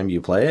every time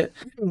you play it.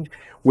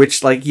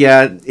 Which, like,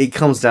 yeah, it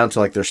comes down to,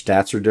 like, their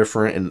stats are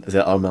different and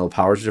the elemental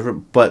powers are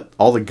different, but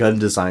all the gun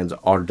designs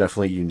are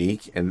definitely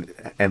unique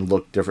and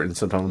look different, and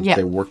sometimes Yeah.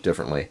 they work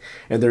differently.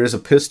 And there is a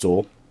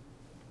pistol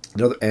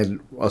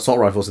and assault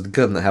rifles at the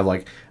gun that have,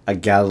 like, a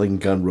Gatling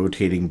gun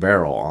rotating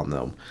barrel on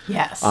them.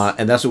 Yes.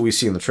 And that's what we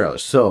see in the trailer.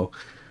 So,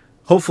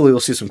 hopefully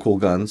we'll see some cool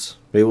guns.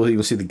 Maybe we'll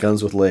even see the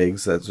guns with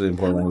legs. That's in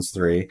Borderlands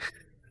 3.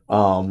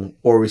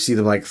 Or we see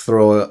them, like,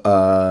 throw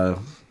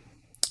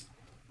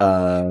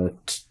a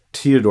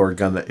Theodore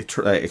gun that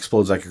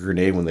explodes like a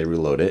grenade when they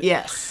reload it.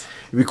 Yes.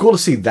 It'd be cool to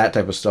see that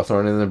type of stuff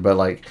thrown in there, but,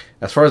 like,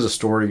 as far as the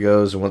story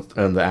goes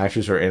and the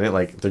actors who are in it,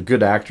 like, they're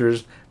good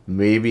actors.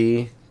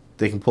 Maybe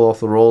they can pull off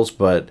the roles,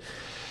 but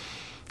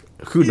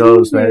who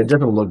knows, man? It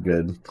doesn't look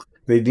good.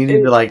 They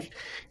needed to, like,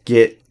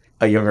 get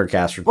a younger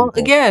cast for people. Well,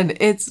 again,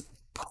 it's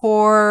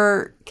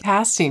poor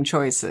casting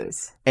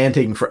choices. And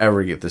taking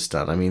forever to get this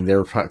done. I mean, they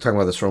were talking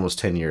about this for almost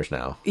 10 years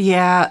now.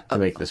 Yeah. To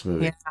make this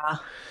movie. Yeah.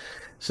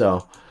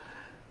 So,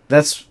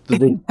 that's the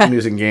big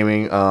news in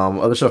gaming.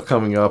 Other stuff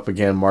coming up,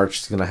 again, March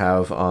is going to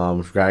have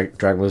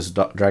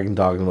Dragon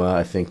Dogma,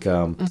 I think,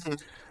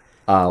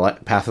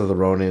 Path of the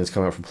Ronin is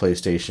coming out for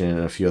PlayStation,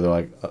 and a few other,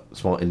 like,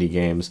 small indie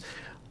games.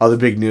 Other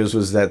big news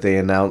was that they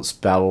announced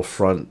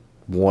Battlefront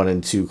 1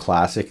 and 2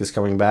 Classic is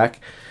coming back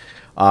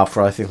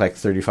for, I think, like,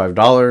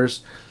 $35.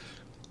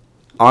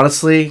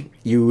 Honestly,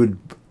 you would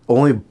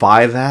only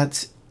buy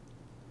that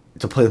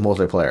to play the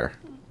multiplayer.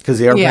 Because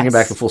they are bringing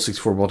back the full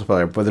 64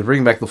 multiplayer, but they're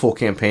bringing back the full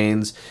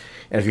campaigns.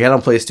 And if you had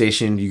on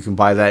PlayStation, you can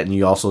buy that, and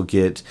you also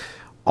get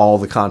all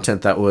the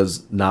content that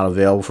was not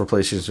available for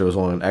PlayStation, so it was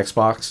only on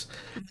Xbox.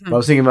 Mm-hmm. But I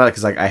was thinking about it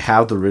because, like, I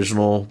have the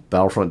original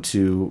Battlefront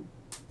 2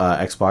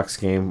 Xbox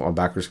game on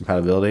backwards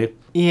compatibility.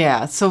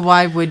 Yeah, so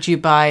why would you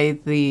buy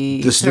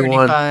the this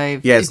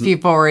 35 if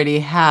you've already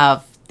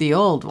have the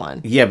old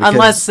one? Yeah, because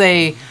unless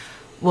they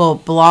will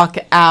block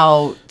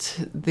out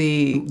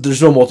the...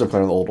 There's no multiplayer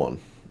on the old one.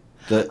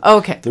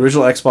 Okay. The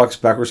original Xbox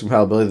backwards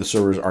compatibility, the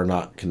servers are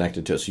not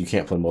connected to it, so you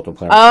can't play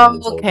multiplayer.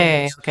 Oh,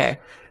 okay.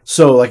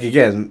 So, like,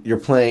 again, you're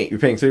paying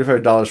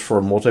 $35 for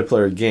a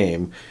multiplayer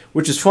game,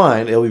 which is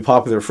fine. It'll be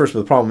popular at first, but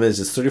the problem is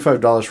it's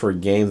 $35 for a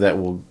game that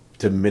will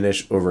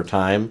diminish over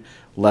time.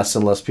 Less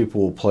and less people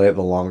will play it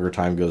the longer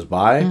time goes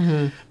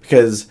by,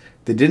 because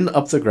they didn't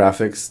up the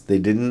graphics. They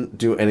didn't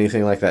do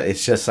anything like that.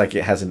 It's just like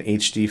it has an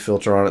HD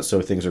filter on it,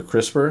 so things are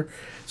crisper.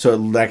 So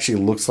it actually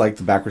looks like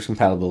the backwards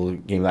compatible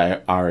game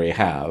that I already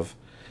have.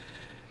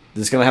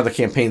 It's going to have the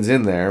campaigns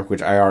in there,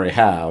 which I already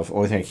have.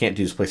 Only thing I can't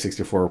do is play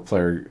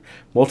 64-player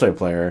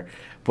multiplayer.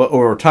 But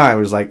over time,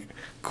 it was like,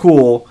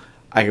 cool,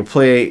 I could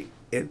play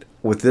it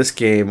with this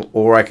game,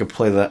 or I could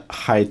play the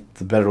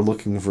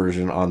better-looking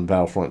version on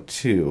Battlefront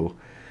 2.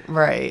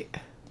 Right.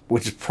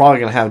 Which is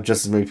probably going to have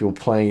just as many people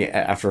playing it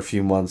after a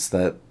few months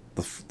that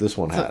this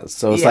one has.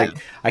 So it's like,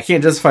 I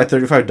can't justify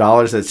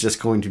 $35 that's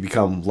just going to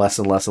become less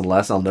and less and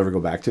less. I'll never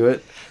go back to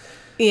it.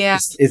 Yeah.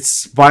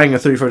 It's buying a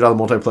 $35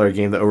 multiplayer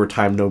game that over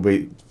time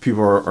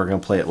people are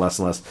going to play it less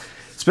and less.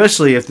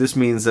 Especially if this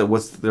means that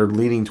what they're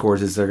leaning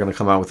towards is they're going to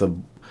come out with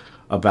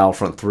a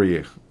Battlefront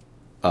 3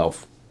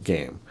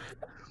 game.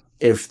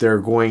 If they're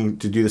going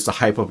to do this to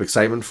hype up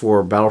excitement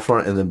for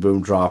Battlefront and then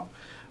boom, drop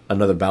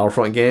another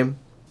Battlefront game,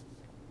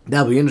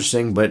 that'll be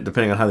interesting, but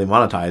depending on how they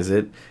monetize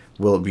it,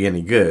 will it be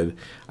any good?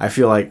 I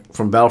feel like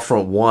from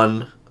Battlefront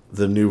 1,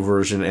 the new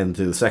version, and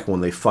to the second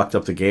one, they fucked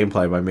up the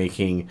gameplay by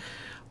making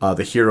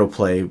the hero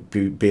play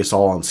be based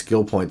all on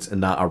skill points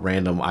and not a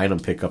random item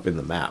pickup in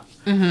the map.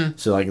 Mm-hmm.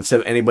 So, like, instead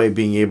of anybody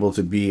being able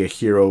to be a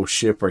hero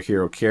ship or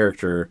hero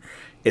character,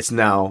 it's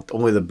now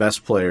only the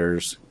best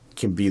players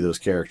can be those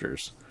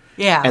characters.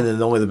 Yeah. And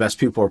then only the best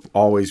people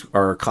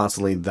are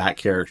constantly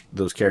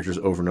those characters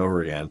over and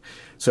over again.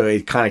 So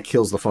it kind of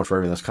kills the fun for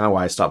everything. That's kind of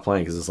why I stopped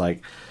playing, because it's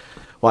like,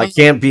 well, I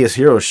can't be a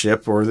hero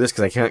ship or this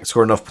because I can't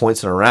score enough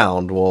points in a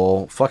round.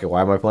 Well, fuck it.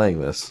 Why am I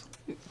playing this?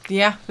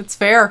 Yeah, it's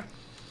fair.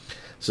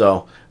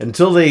 So,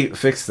 until they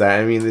fix that,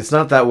 I mean, it's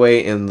not that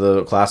way in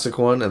the classic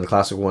one, and the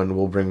classic one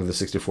will bring the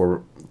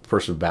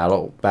 64-person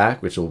battle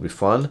back, which will be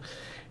fun.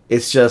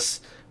 It's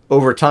just,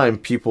 over time,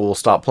 people will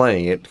stop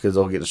playing it because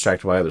they'll get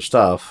distracted by other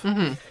stuff. Mm-hmm.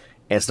 And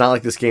it's not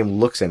like this game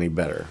looks any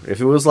better. If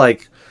it was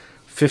like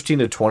 $15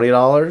 to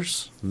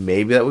 $20,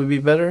 maybe that would be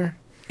better.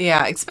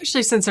 Yeah,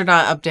 especially since they're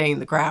not updating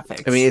the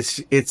graphics. I mean,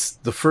 it's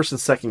the first and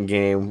second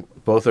game,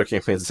 both are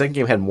campaigns. The second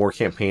game had more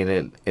campaign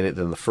in it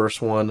than the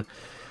first one,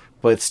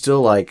 but it's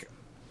still like,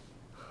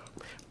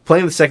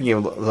 playing the second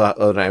game,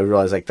 I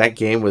realized like that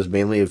game was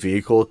mainly a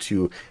vehicle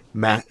to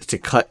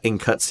cut in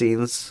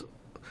cutscenes,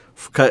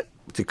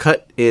 to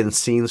cut in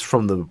scenes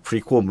from the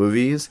prequel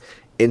movies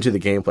into the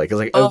gameplay. Because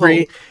like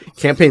every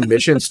campaign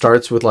mission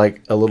starts with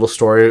like a little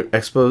story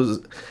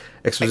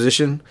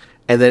exposition,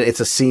 and then it's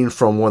a scene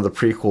from one of the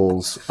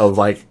prequels of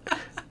like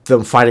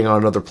them fighting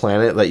on another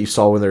planet that you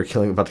saw when they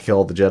were about to kill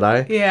all the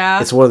Jedi.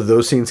 Yeah, it's one of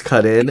those scenes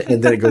cut in,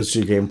 and then it goes to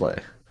your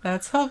gameplay.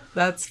 That's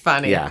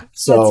funny. Yeah,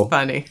 so that's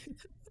funny.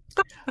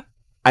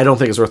 I don't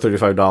think it's worth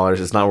 $35.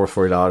 It's not worth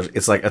 $40.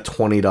 It's like a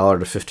 $20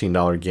 to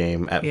 $15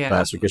 game at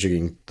best because you're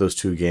getting those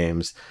two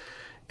games,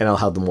 and I'll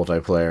have the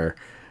multiplayer.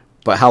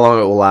 But how long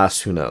it will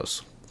last, who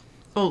knows?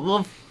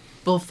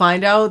 We'll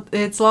find out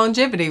its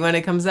longevity when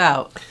it comes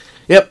out.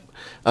 Yep.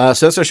 So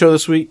that's our show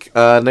this week.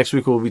 Next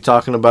week we'll be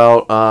talking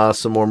about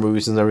some more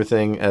movies and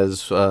everything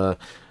as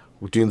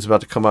Dune's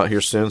about to come out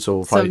here soon. So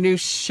we'll probably... some new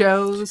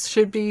shows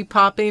should be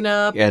popping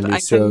up. Yeah, new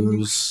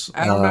shows.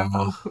 I don't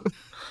know.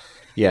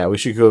 Yeah, we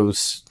should go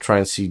try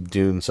and see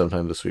Dune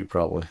sometime this week,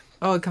 probably.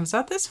 Oh, it comes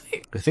out this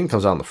week? I think it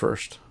comes out on the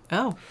 1st.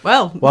 Oh,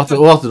 well. We'll have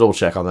to double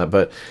check on that,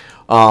 but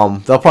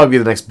that'll probably be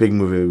the next big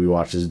movie we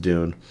watch is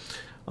Dune.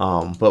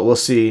 But we'll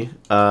see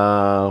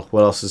what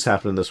else is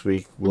happening this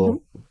week.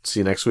 We'll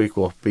see you next week.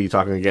 We'll be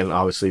talking again,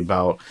 obviously,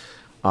 about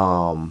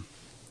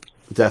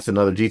death and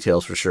other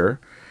details for sure.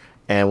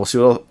 And we'll see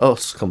what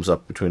else comes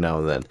up between now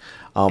and then.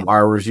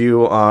 Our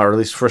review, or at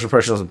least first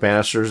impressions of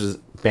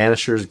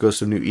Banishers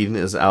Ghost of New Eden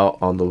is out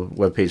on the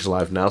webpage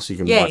live now, so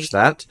you can watch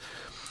that.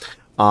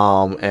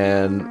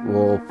 And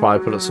we'll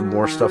probably put up some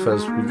more stuff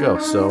as we go.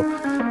 So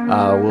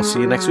we'll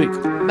see you next week.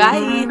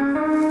 Bye.